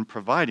God in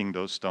providing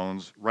those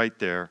stones right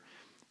there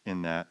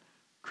in that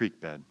creek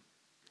bed.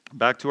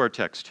 Back to our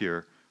text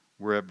here.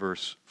 We're at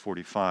verse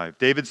 45.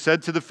 David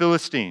said to the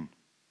Philistine,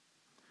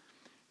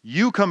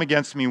 "You come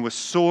against me with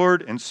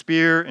sword and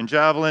spear and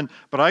javelin,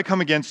 but I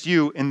come against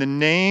you in the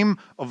name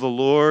of the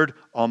Lord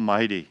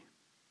Almighty."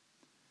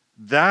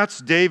 That's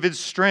David's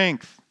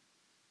strength.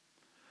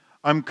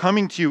 I'm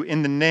coming to you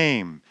in the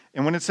name.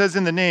 And when it says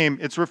in the name,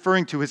 it's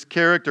referring to his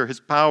character, his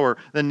power.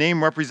 The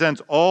name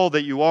represents all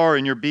that you are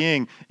in your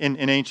being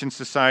in ancient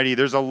society.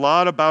 There's a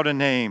lot about a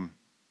name.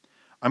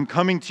 I'm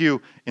coming to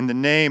you in the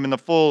name and the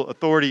full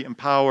authority and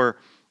power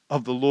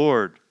of the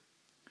Lord,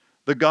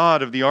 the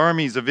God of the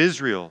armies of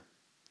Israel.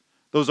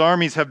 Those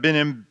armies have been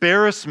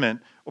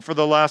embarrassment for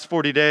the last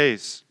 40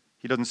 days.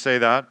 He doesn't say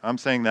that. I'm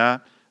saying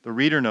that. The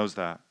reader knows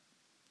that.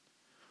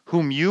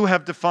 Whom you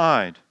have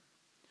defied.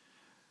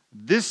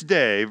 This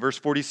day, verse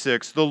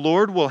 46, the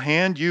Lord will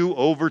hand you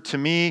over to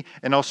me,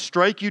 and I'll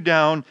strike you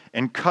down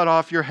and cut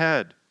off your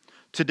head.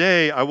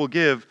 Today I will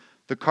give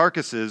the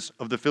carcasses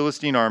of the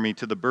Philistine army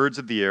to the birds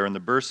of the air and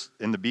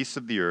the beasts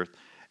of the earth,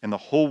 and the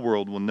whole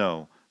world will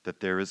know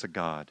that there is a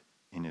God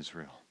in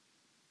Israel.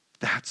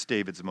 That's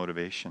David's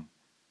motivation.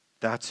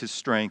 That's his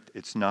strength.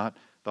 It's not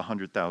the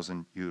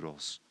 100,000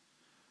 utils.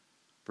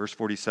 Verse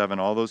 47,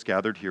 all those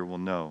gathered here will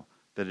know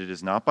that it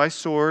is not by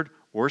sword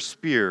or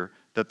spear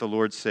that the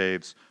Lord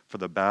saves, for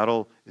the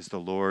battle is the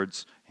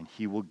Lord's, and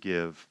he will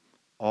give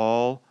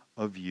all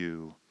of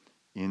you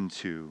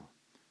into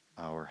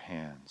our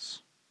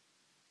hands.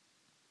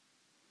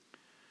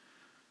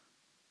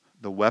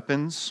 The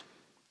weapons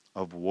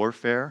of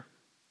warfare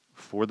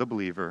for the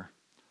believer,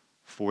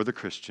 for the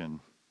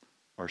Christian,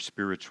 are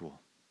spiritual.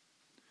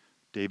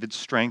 David's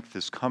strength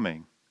is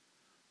coming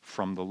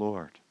from the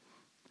Lord.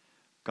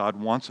 God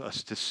wants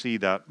us to see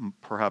that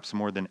perhaps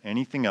more than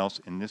anything else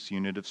in this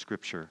unit of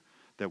Scripture,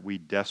 that we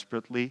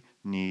desperately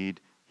need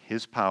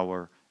his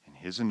power and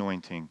his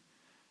anointing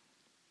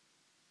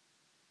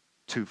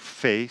to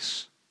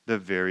face the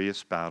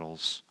various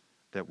battles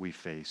that we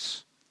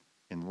face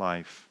in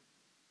life.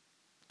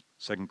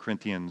 2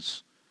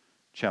 Corinthians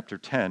chapter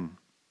 10,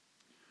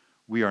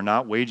 we are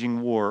not waging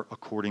war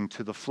according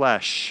to the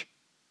flesh.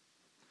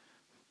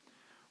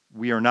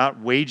 We are not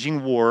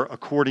waging war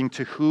according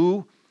to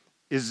who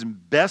is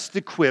best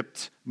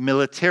equipped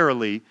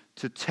militarily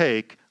to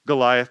take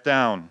Goliath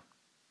down.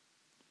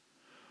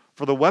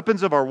 For the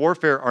weapons of our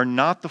warfare are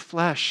not the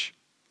flesh,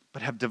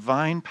 but have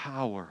divine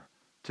power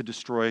to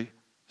destroy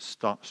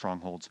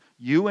strongholds.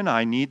 You and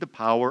I need the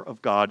power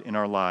of God in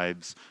our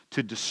lives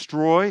to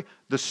destroy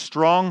the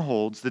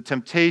strongholds, the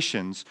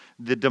temptations,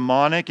 the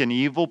demonic and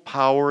evil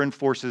power and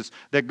forces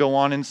that go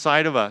on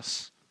inside of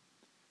us.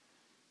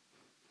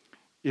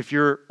 If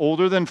you're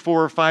older than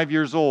 4 or 5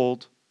 years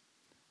old,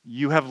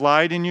 you have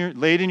laid in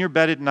your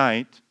bed at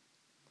night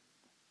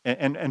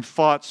and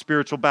fought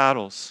spiritual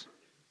battles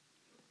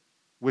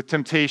with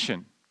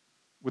temptation,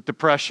 with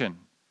depression,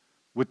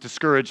 with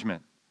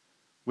discouragement,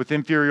 with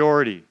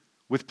inferiority,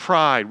 with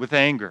pride, with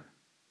anger.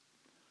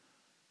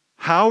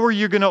 How are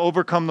you going to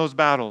overcome those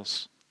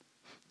battles?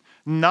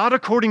 Not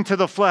according to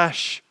the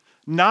flesh,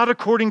 not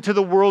according to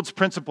the world's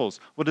principles.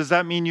 Well, does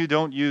that mean you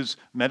don't use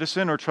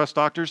medicine or trust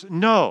doctors?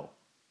 No.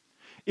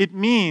 It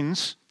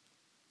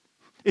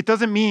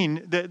doesn't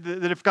mean that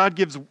if God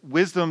gives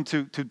wisdom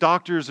to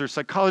doctors or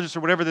psychologists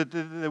or whatever,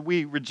 that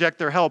we reject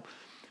their help.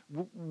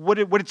 What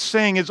it's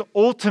saying is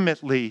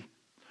ultimately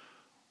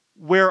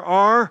where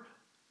our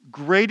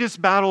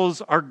greatest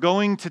battles are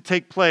going to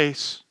take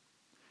place,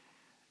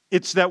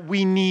 it's that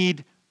we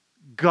need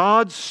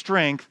God's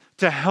strength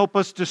to help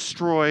us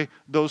destroy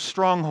those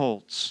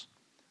strongholds.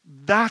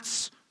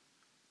 That's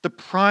the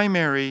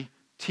primary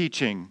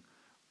teaching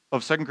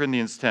of 2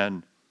 Corinthians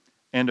 10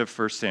 and of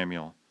 1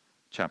 Samuel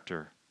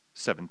chapter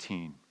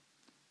 17.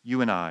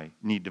 You and I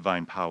need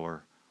divine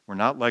power. We're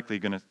not likely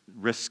going to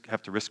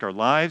have to risk our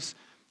lives,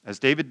 as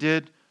David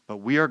did, but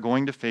we are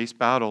going to face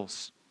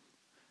battles.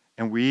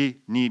 And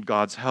we need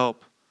God's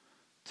help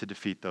to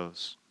defeat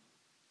those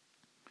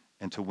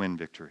and to win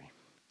victory.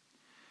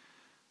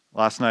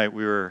 Last night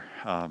we were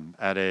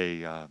at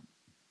a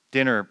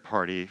dinner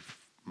party,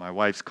 my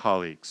wife's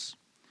colleagues.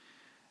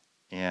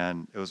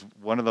 And it was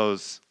one of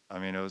those,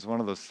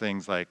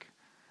 things like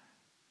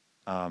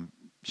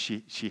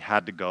she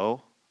had to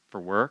go for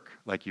work,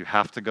 like you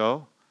have to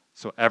go.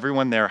 So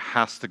everyone there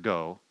has to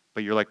go,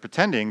 but you're like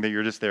pretending that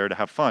you're just there to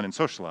have fun and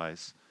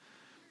socialize.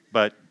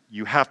 But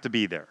you have to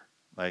be there.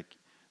 Like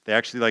they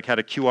actually like had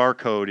a QR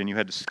code and you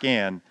had to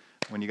scan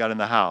when you got in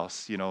the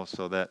house,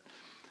 so that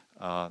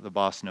the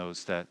boss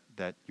knows that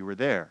you were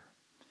there.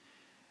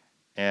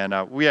 And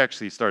we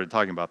actually started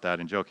talking about that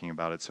and joking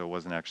about it, so it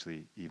wasn't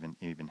actually even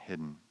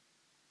hidden.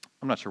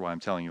 I'm not sure why I'm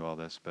telling you all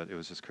this, but it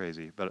was just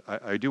crazy. But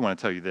I do want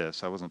to tell you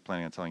this. I wasn't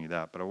planning on telling you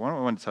that. But what I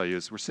want to tell you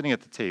is we're sitting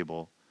at the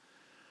table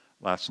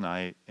last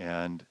night,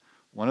 and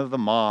one of the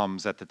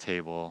moms at the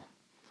table,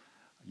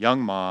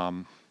 young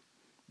mom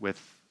with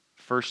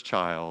first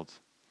child,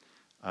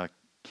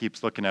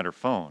 keeps looking at her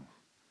phone.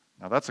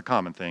 Now, that's a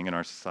common thing in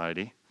our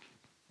society.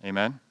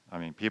 Amen? I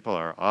mean, people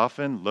are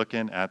often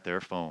looking at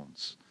their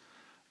phones.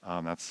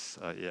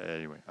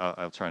 Anyway,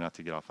 I'll try not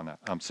to get off on that.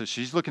 So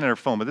she's looking at her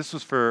phone, but this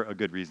was for a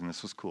good reason.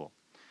 This was cool.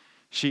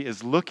 She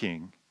is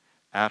looking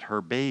at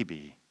her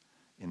baby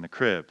in the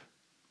crib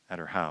at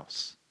her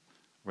house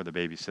where the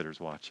babysitter's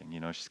watching.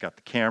 She's got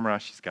the camera,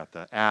 she's got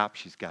the app,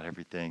 she's got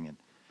everything, and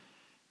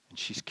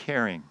she's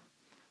caring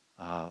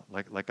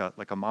like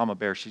a mama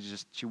bear.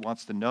 She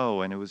wants to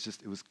know, and it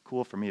was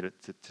cool for me to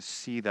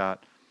see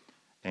that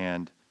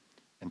and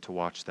to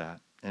watch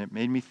that. And it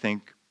made me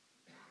think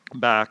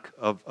back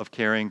of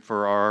caring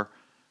for our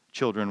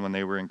children when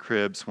they were in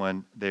cribs,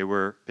 when they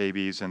were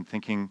babies, and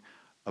thinking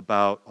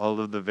about all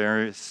of the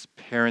various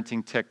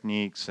parenting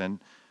techniques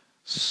and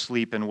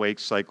sleep and wake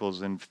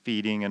cycles and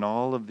feeding and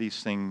all of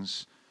these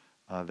things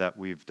that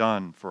we've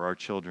done for our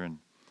children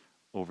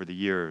over the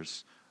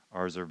years.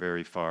 Ours are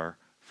very far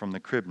from the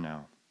crib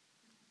now.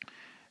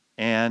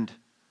 And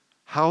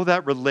how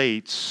that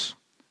relates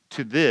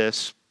to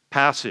this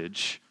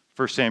passage,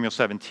 1 Samuel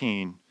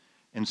 17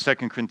 and 2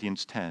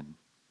 Corinthians 10,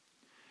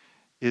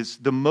 is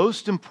the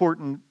most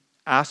important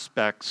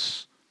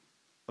aspects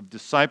of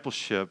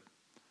discipleship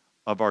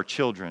of our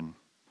children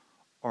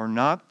are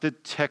not the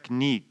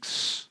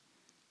techniques.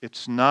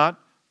 It's not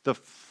the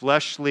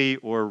fleshly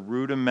or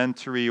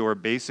rudimentary or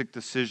basic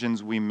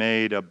decisions we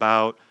made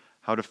about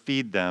how to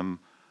feed them,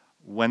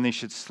 when they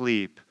should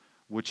sleep,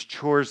 which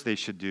chores they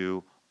should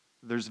do.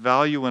 There's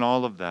value in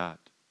all of that.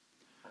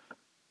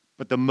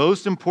 But the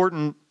most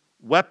important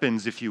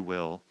weapons, if you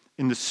will,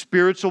 in the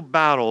spiritual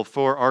battle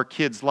for our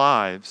kids'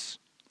 lives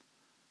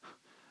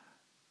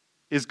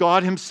is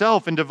God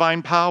Himself in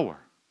divine power.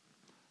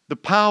 The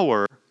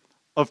power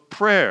of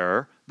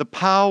prayer, the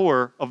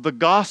power of the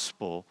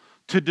gospel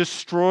to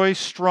destroy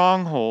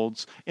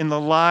strongholds in the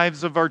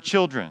lives of our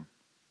children.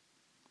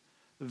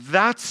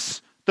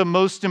 That's the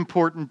most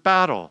important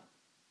battle.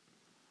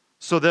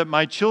 So that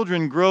my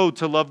children grow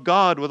to love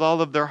God with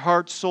all of their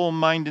heart, soul,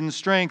 mind, and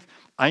strength,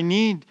 I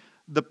need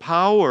the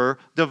power,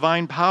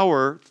 divine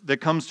power that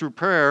comes through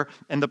prayer,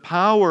 and the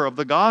power of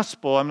the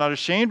gospel. I'm not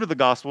ashamed of the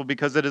gospel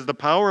because it is the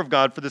power of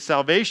God for the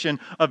salvation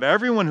of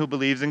everyone who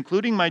believes,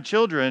 including my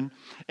children.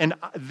 And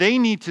they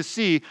need to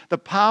see the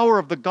power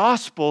of the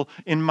gospel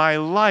in my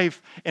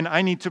life, and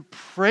I need to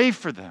pray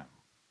for them.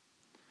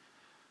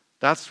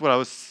 That's what I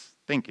was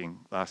thinking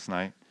last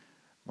night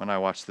when I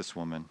watched this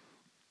woman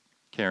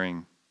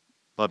caring,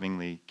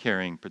 lovingly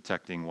caring,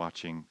 protecting,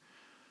 watching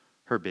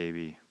her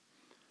baby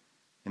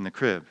in the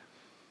crib.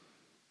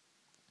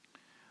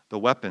 The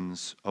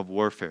weapons of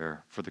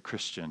warfare for the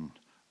Christian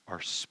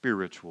are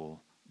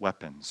spiritual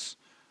weapons.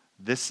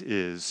 This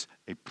is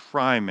a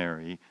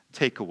primary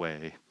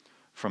takeaway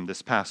from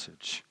this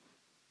passage.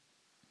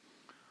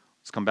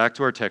 Let's come back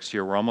to our text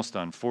here. We're almost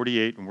done.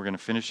 48, and we're going to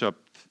finish up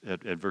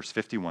at verse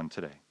 51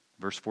 today.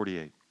 Verse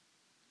 48.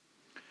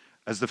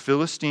 As the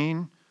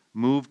Philistine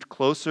moved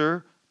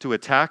closer to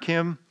attack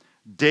him,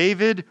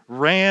 David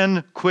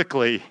ran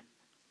quickly.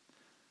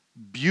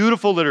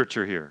 Beautiful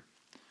literature here.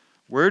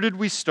 Where did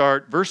we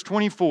start? Verse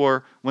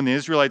 24, when the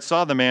Israelites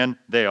saw the man,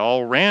 they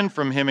all ran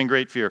from him in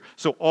great fear.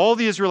 So all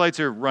the Israelites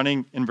are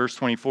running in verse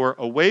 24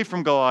 away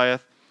from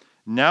Goliath.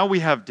 Now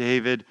we have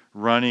David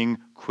running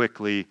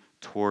quickly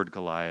toward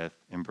Goliath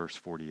in verse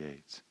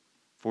 48.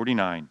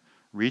 49,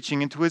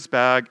 reaching into his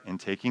bag and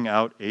taking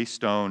out a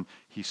stone,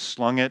 he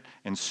slung it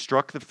and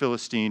struck the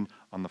Philistine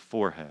on the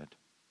forehead.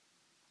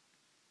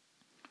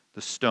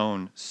 The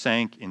stone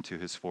sank into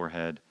his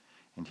forehead,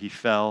 and he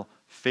fell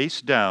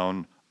face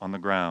down on the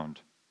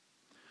ground.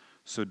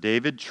 So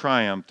David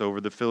triumphed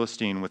over the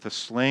Philistine with a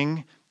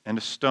sling and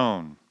a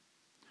stone.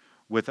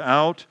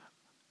 Without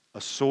a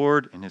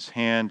sword in his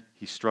hand,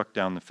 he struck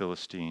down the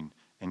Philistine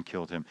and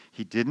killed him.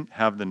 He didn't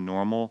have the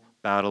normal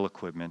battle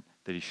equipment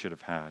that he should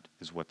have had,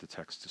 is what the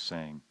text is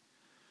saying.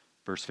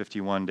 Verse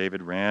 51,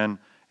 David ran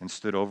and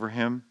stood over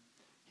him.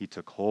 He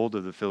took hold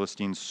of the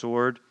Philistine's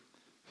sword,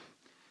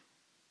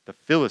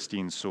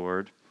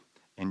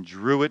 and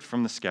drew it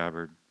from the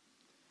scabbard.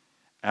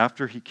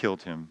 After he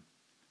killed him,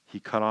 he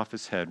cut off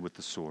his head with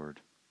the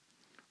sword.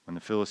 When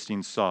the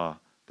Philistines saw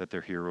that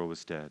their hero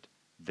was dead,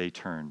 they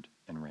turned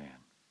and ran.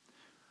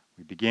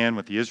 We began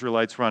with the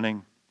Israelites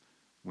running.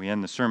 We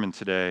end the sermon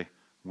today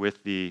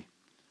with the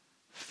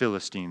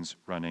Philistines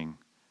running.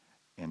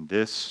 And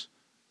this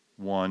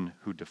one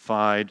who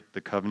defied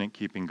the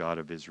covenant-keeping God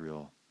of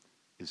Israel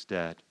is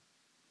dead.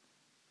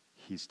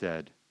 He's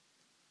dead.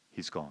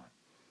 He's gone.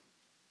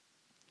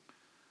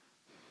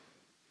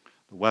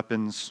 The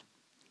weapons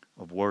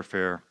of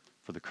warfare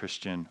for the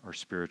Christian are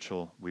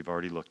spiritual. We've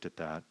already looked at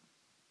that.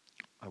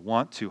 I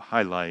want to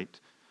highlight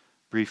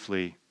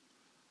briefly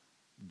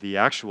the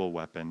actual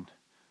weapon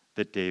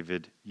that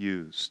David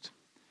used.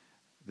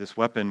 This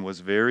weapon was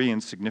very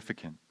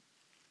insignificant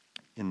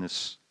in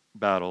this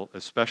battle,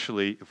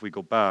 especially if we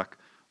go back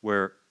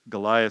where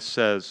Goliath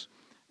says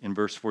in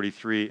verse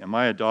 43, "Am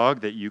I a dog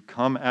that you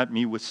come at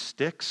me with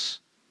sticks?"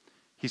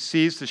 He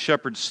sees the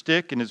shepherd's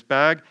stick in his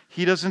bag.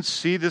 He doesn't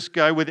see this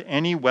guy with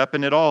any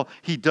weapon at all.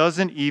 He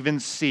doesn't even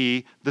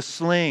see the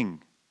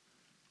sling.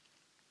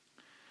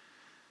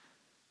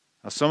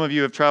 Now, some of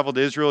you have traveled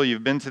to Israel.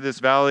 You've been to this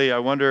valley. I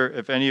wonder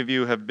if any of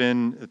you have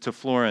been to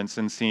Florence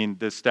and seen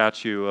this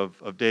statue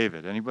of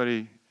David.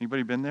 Anybody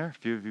been there? A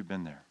few of you have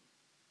been there.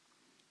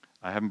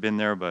 I haven't been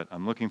there, but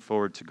I'm looking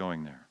forward to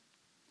going there.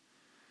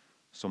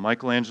 So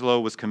Michelangelo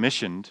was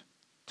commissioned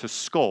to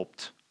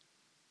sculpt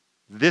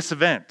this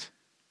event,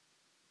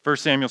 1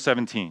 Samuel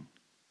 17.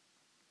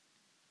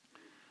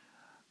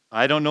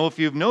 I don't know if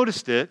you've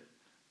noticed it,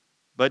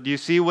 but do you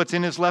see what's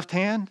in his left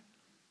hand?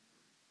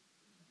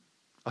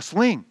 A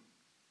sling.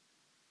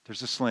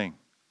 There's a sling.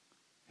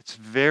 It's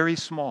very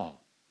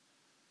small.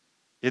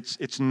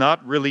 It's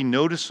not really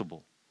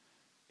noticeable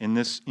in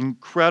this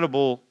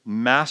incredible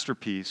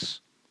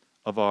masterpiece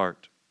of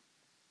art.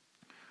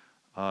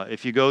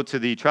 If you go to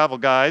the travel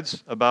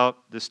guides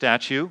about the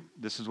statue,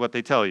 this is what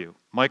they tell you.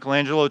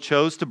 Michelangelo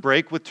chose to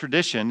break with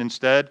tradition,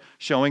 instead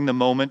showing the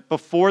moment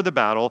before the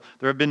battle.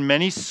 There have been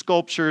many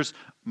sculptures,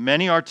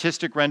 many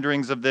artistic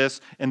renderings of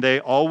this, and they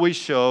always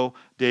show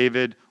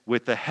David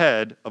with the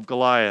head of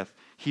Goliath.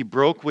 He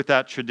broke with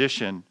that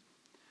tradition.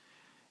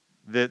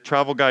 The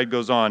travel guide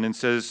goes on and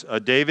says,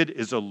 David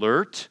is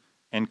alert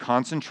and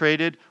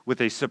concentrated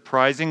with a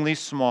surprisingly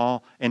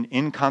small and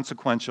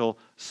inconsequential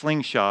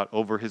slingshot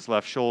over his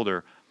left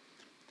shoulder.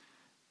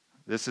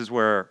 This is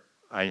where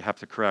I have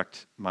to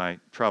correct my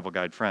travel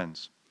guide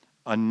friends.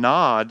 A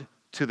nod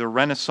to the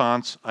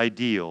Renaissance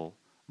ideal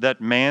that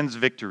man's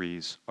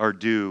victories are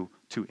due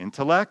to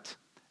intellect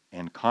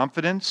and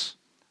confidence,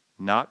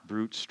 not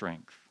brute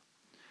strength.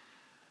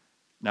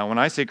 Now, when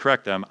I say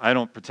correct them, I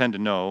don't pretend to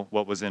know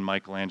what was in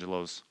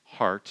Michelangelo's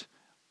heart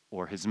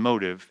or his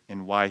motive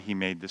in why he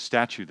made the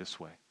statue this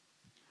way.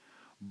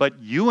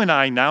 But you and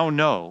I now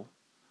know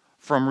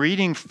from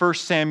reading 1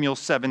 Samuel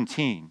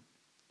 17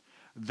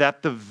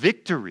 that the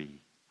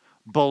victory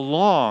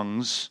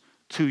belongs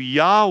to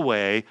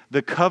Yahweh,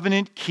 the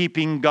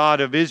covenant-keeping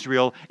God of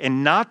Israel,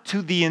 and not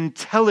to the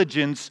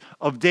intelligence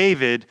of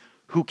David,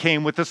 who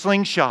came with a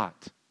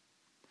slingshot.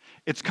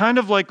 It's kind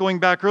of like going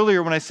back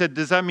earlier when I said,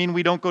 does that mean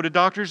we don't go to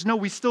doctors? No,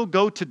 we still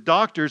go to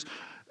doctors,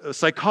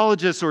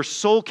 psychologists, or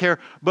soul care,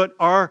 but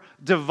our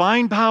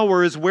divine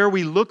power is where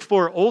we look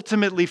for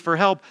ultimately for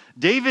help.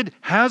 David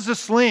has a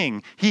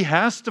sling. He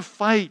has to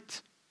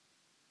fight.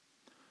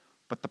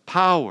 But the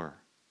power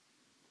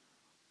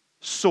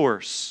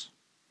source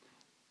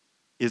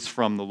is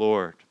from the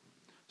Lord.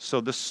 So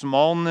the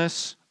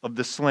smallness of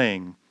the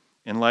sling,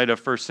 in light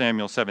of 1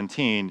 Samuel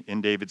 17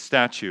 in David's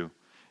statue,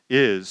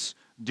 is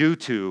due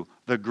to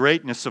the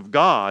greatness of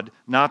God,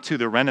 not to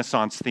the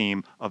Renaissance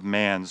theme of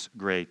man's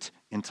great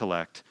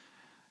intellect.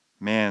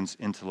 Man's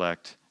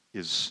intellect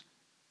is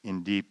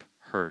in deep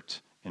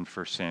hurt in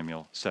 1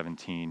 Samuel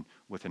 17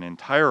 with an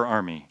entire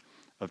army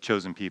of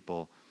chosen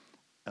people,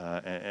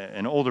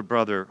 an older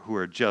brother who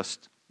are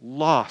just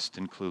lost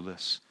and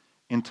clueless.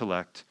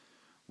 Intellect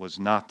was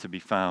not to be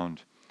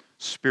found.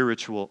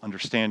 Spiritual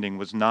understanding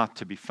was not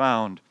to be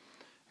found,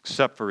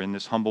 except for in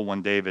this humble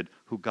one, David,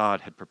 who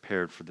God had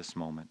prepared for this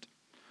moment.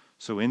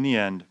 So in the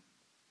end,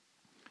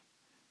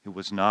 it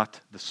was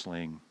not the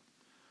sling,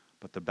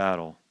 but the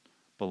battle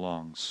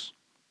belongs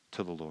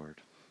to the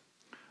Lord.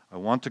 I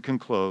want to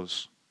conclude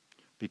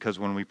because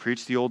when we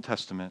preach the Old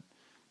Testament,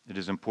 it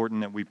is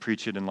important that we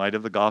preach it in light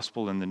of the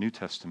gospel in the New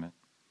Testament.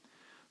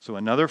 So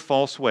another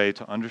false way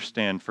to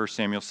understand 1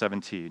 Samuel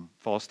 17,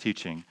 false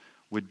teaching,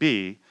 would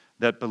be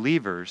that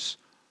believers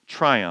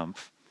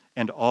triumph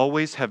and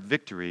always have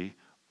victory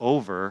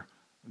over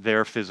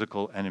their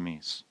physical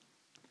enemies.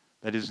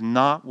 That is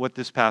not what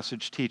this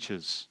passage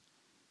teaches.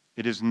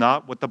 It is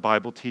not what the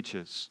Bible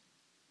teaches.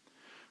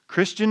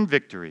 Christian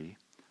victory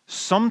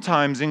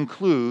sometimes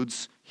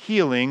includes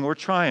healing or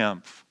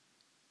triumph.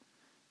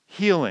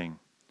 Healing.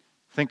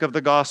 Think of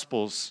the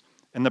Gospels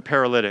and the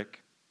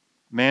paralytic.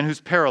 Man who's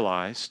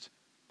paralyzed.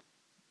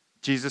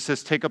 Jesus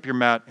says, take up your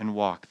mat and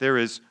walk. There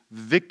is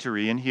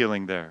victory in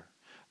healing there.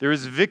 There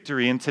is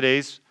victory in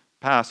today's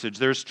passage.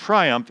 There's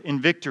triumph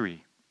in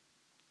victory.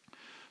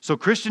 So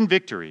Christian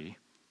victory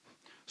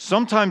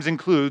sometimes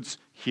includes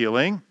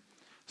healing,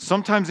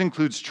 sometimes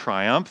includes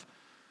triumph,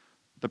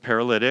 the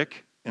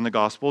paralytic in the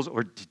Gospels,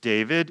 or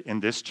David in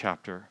this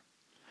chapter.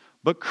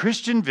 But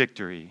Christian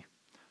victory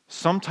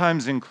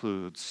sometimes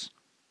includes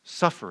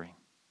suffering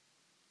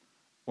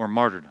or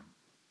martyrdom.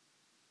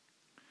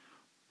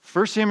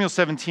 1 Samuel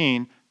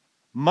 17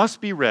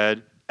 must be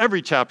read,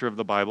 every chapter of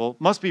the Bible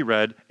must be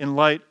read in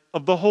light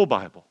of the whole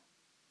Bible.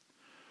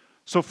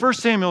 So 1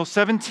 Samuel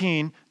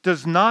 17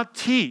 does not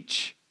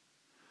teach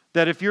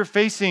that if you're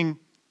facing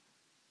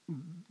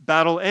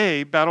battle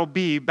A, battle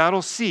B,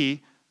 battle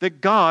C,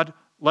 that God,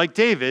 like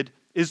David,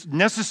 is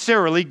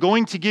necessarily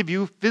going to give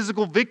you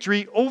physical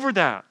victory over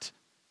that.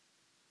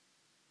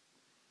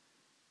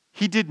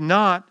 He did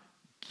not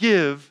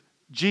give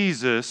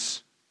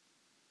Jesus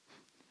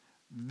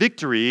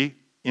victory,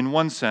 in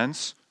one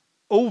sense,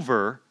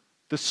 over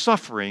the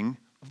suffering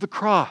of the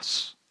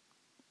cross.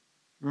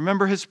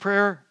 Remember his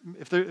prayer?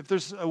 If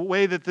there's a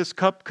way that this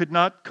cup could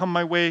not come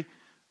my way,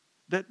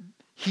 that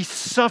he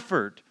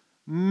suffered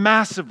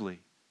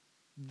massively.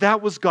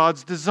 That was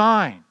God's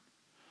design.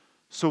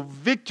 So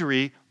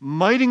victory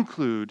might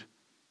include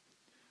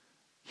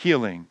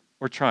healing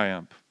or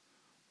triumph,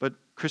 but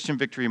Christian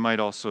victory might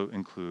also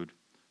include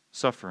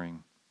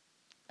suffering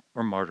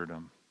or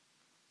martyrdom.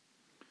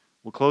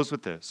 We'll close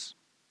with this.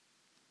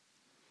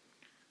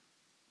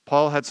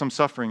 Paul had some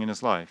suffering in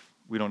his life.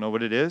 We don't know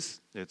what it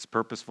is. It's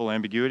purposeful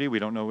ambiguity. We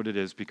don't know what it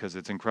is because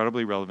it's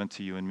incredibly relevant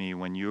to you and me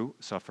when you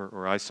suffer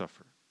or I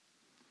suffer.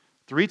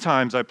 3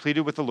 times I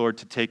pleaded with the Lord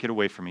to take it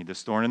away from me,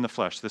 this thorn in the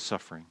flesh, this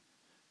suffering.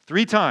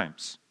 3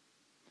 times.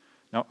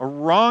 Now, a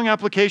wrong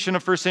application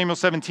of 1 Samuel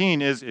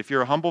 17 is if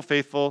you're a humble,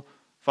 faithful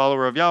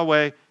follower of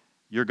Yahweh,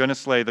 you're going to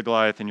slay the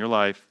Goliath in your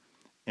life,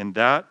 and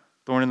that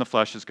thorn in the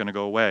flesh is going to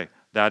go away.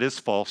 That is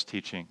false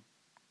teaching.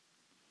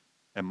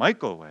 It might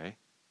go away,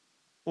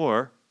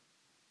 or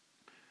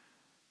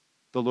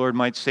the Lord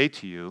might say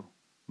to you,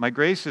 "My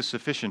grace is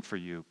sufficient for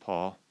you,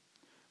 Paul,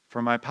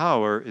 for my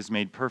power is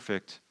made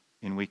perfect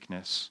in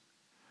weakness.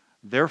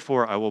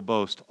 Therefore, I will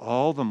boast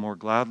all the more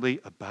gladly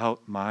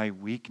about my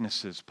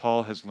weaknesses."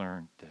 Paul has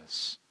learned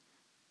this.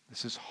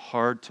 This is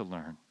hard to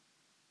learn.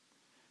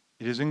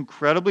 It is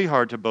incredibly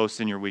hard to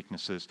boast in your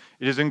weaknesses.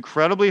 It is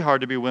incredibly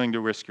hard to be willing to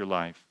risk your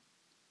life.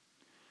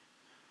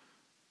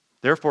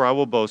 Therefore, I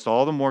will boast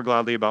all the more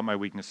gladly about my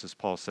weaknesses,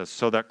 Paul says,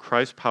 so that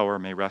Christ's power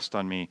may rest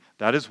on me.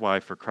 That is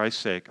why, for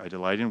Christ's sake, I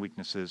delight in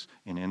weaknesses,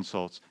 in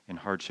insults, in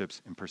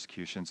hardships, in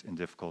persecutions, in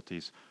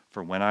difficulties.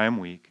 For when I am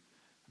weak,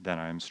 then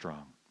I am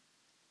strong.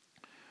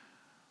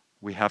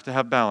 We have to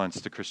have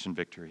balance to Christian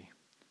victory.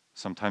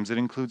 Sometimes it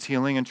includes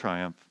healing and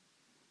triumph.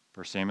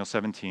 1 Samuel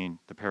 17,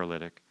 the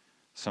paralytic.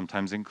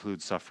 Sometimes it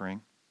includes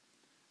suffering.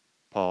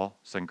 Paul,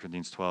 2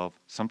 Corinthians 12.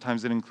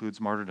 Sometimes it includes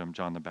martyrdom,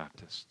 John the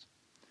Baptist.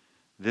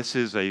 This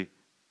is a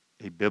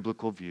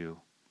biblical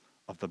view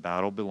of the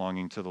battle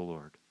belonging to the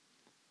Lord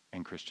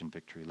and Christian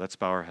victory. Let's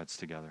bow our heads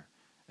together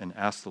and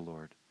ask the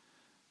Lord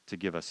to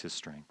give us his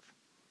strength.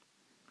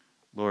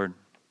 Lord,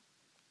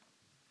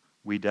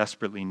 we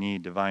desperately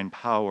need divine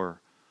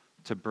power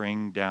to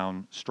bring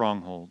down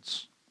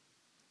strongholds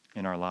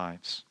in our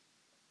lives.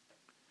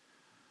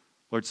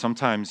 Lord,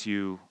 sometimes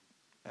you,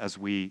 as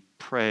we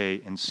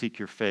pray and seek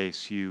your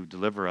face, you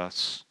deliver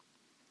us.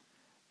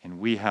 And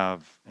we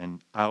have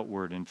an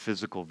outward and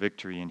physical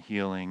victory and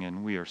healing,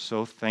 and we are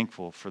so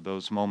thankful for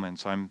those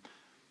moments.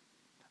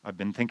 I've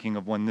been thinking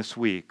of one this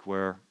week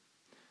where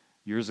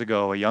years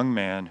ago a young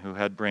man who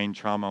had brain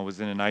trauma was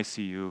in an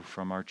ICU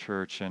from our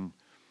church, and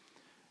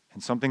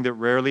something that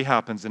rarely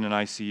happens in an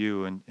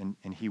ICU,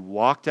 and he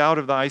walked out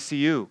of the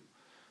ICU.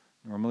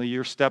 Normally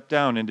you're stepped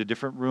down into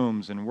different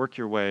rooms and work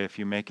your way if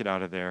you make it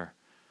out of there.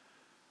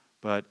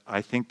 But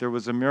I think there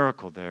was a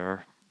miracle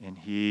there, and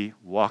he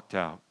walked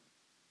out.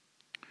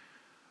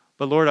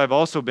 But Lord, I've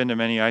also been to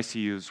many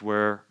ICUs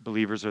where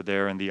believers are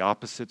there and the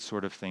opposite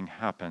sort of thing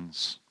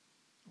happens,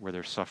 where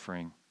there's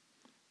suffering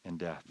and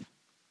death.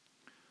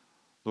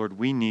 Lord,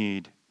 we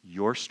need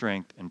your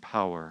strength and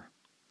power,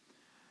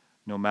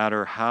 no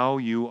matter how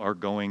you are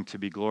going to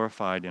be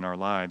glorified in our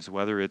lives,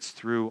 whether it's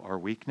through our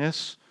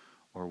weakness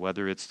or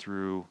whether it's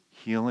through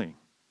healing.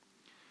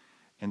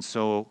 And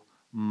so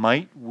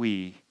might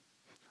we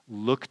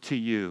look to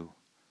you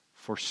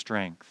for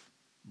strength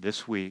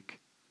this week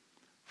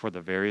for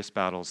the various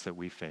battles that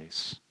we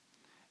face.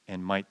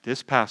 And might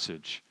this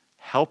passage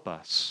help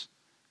us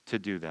to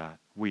do that.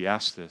 We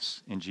ask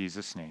this in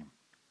Jesus' name.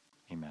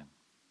 Amen.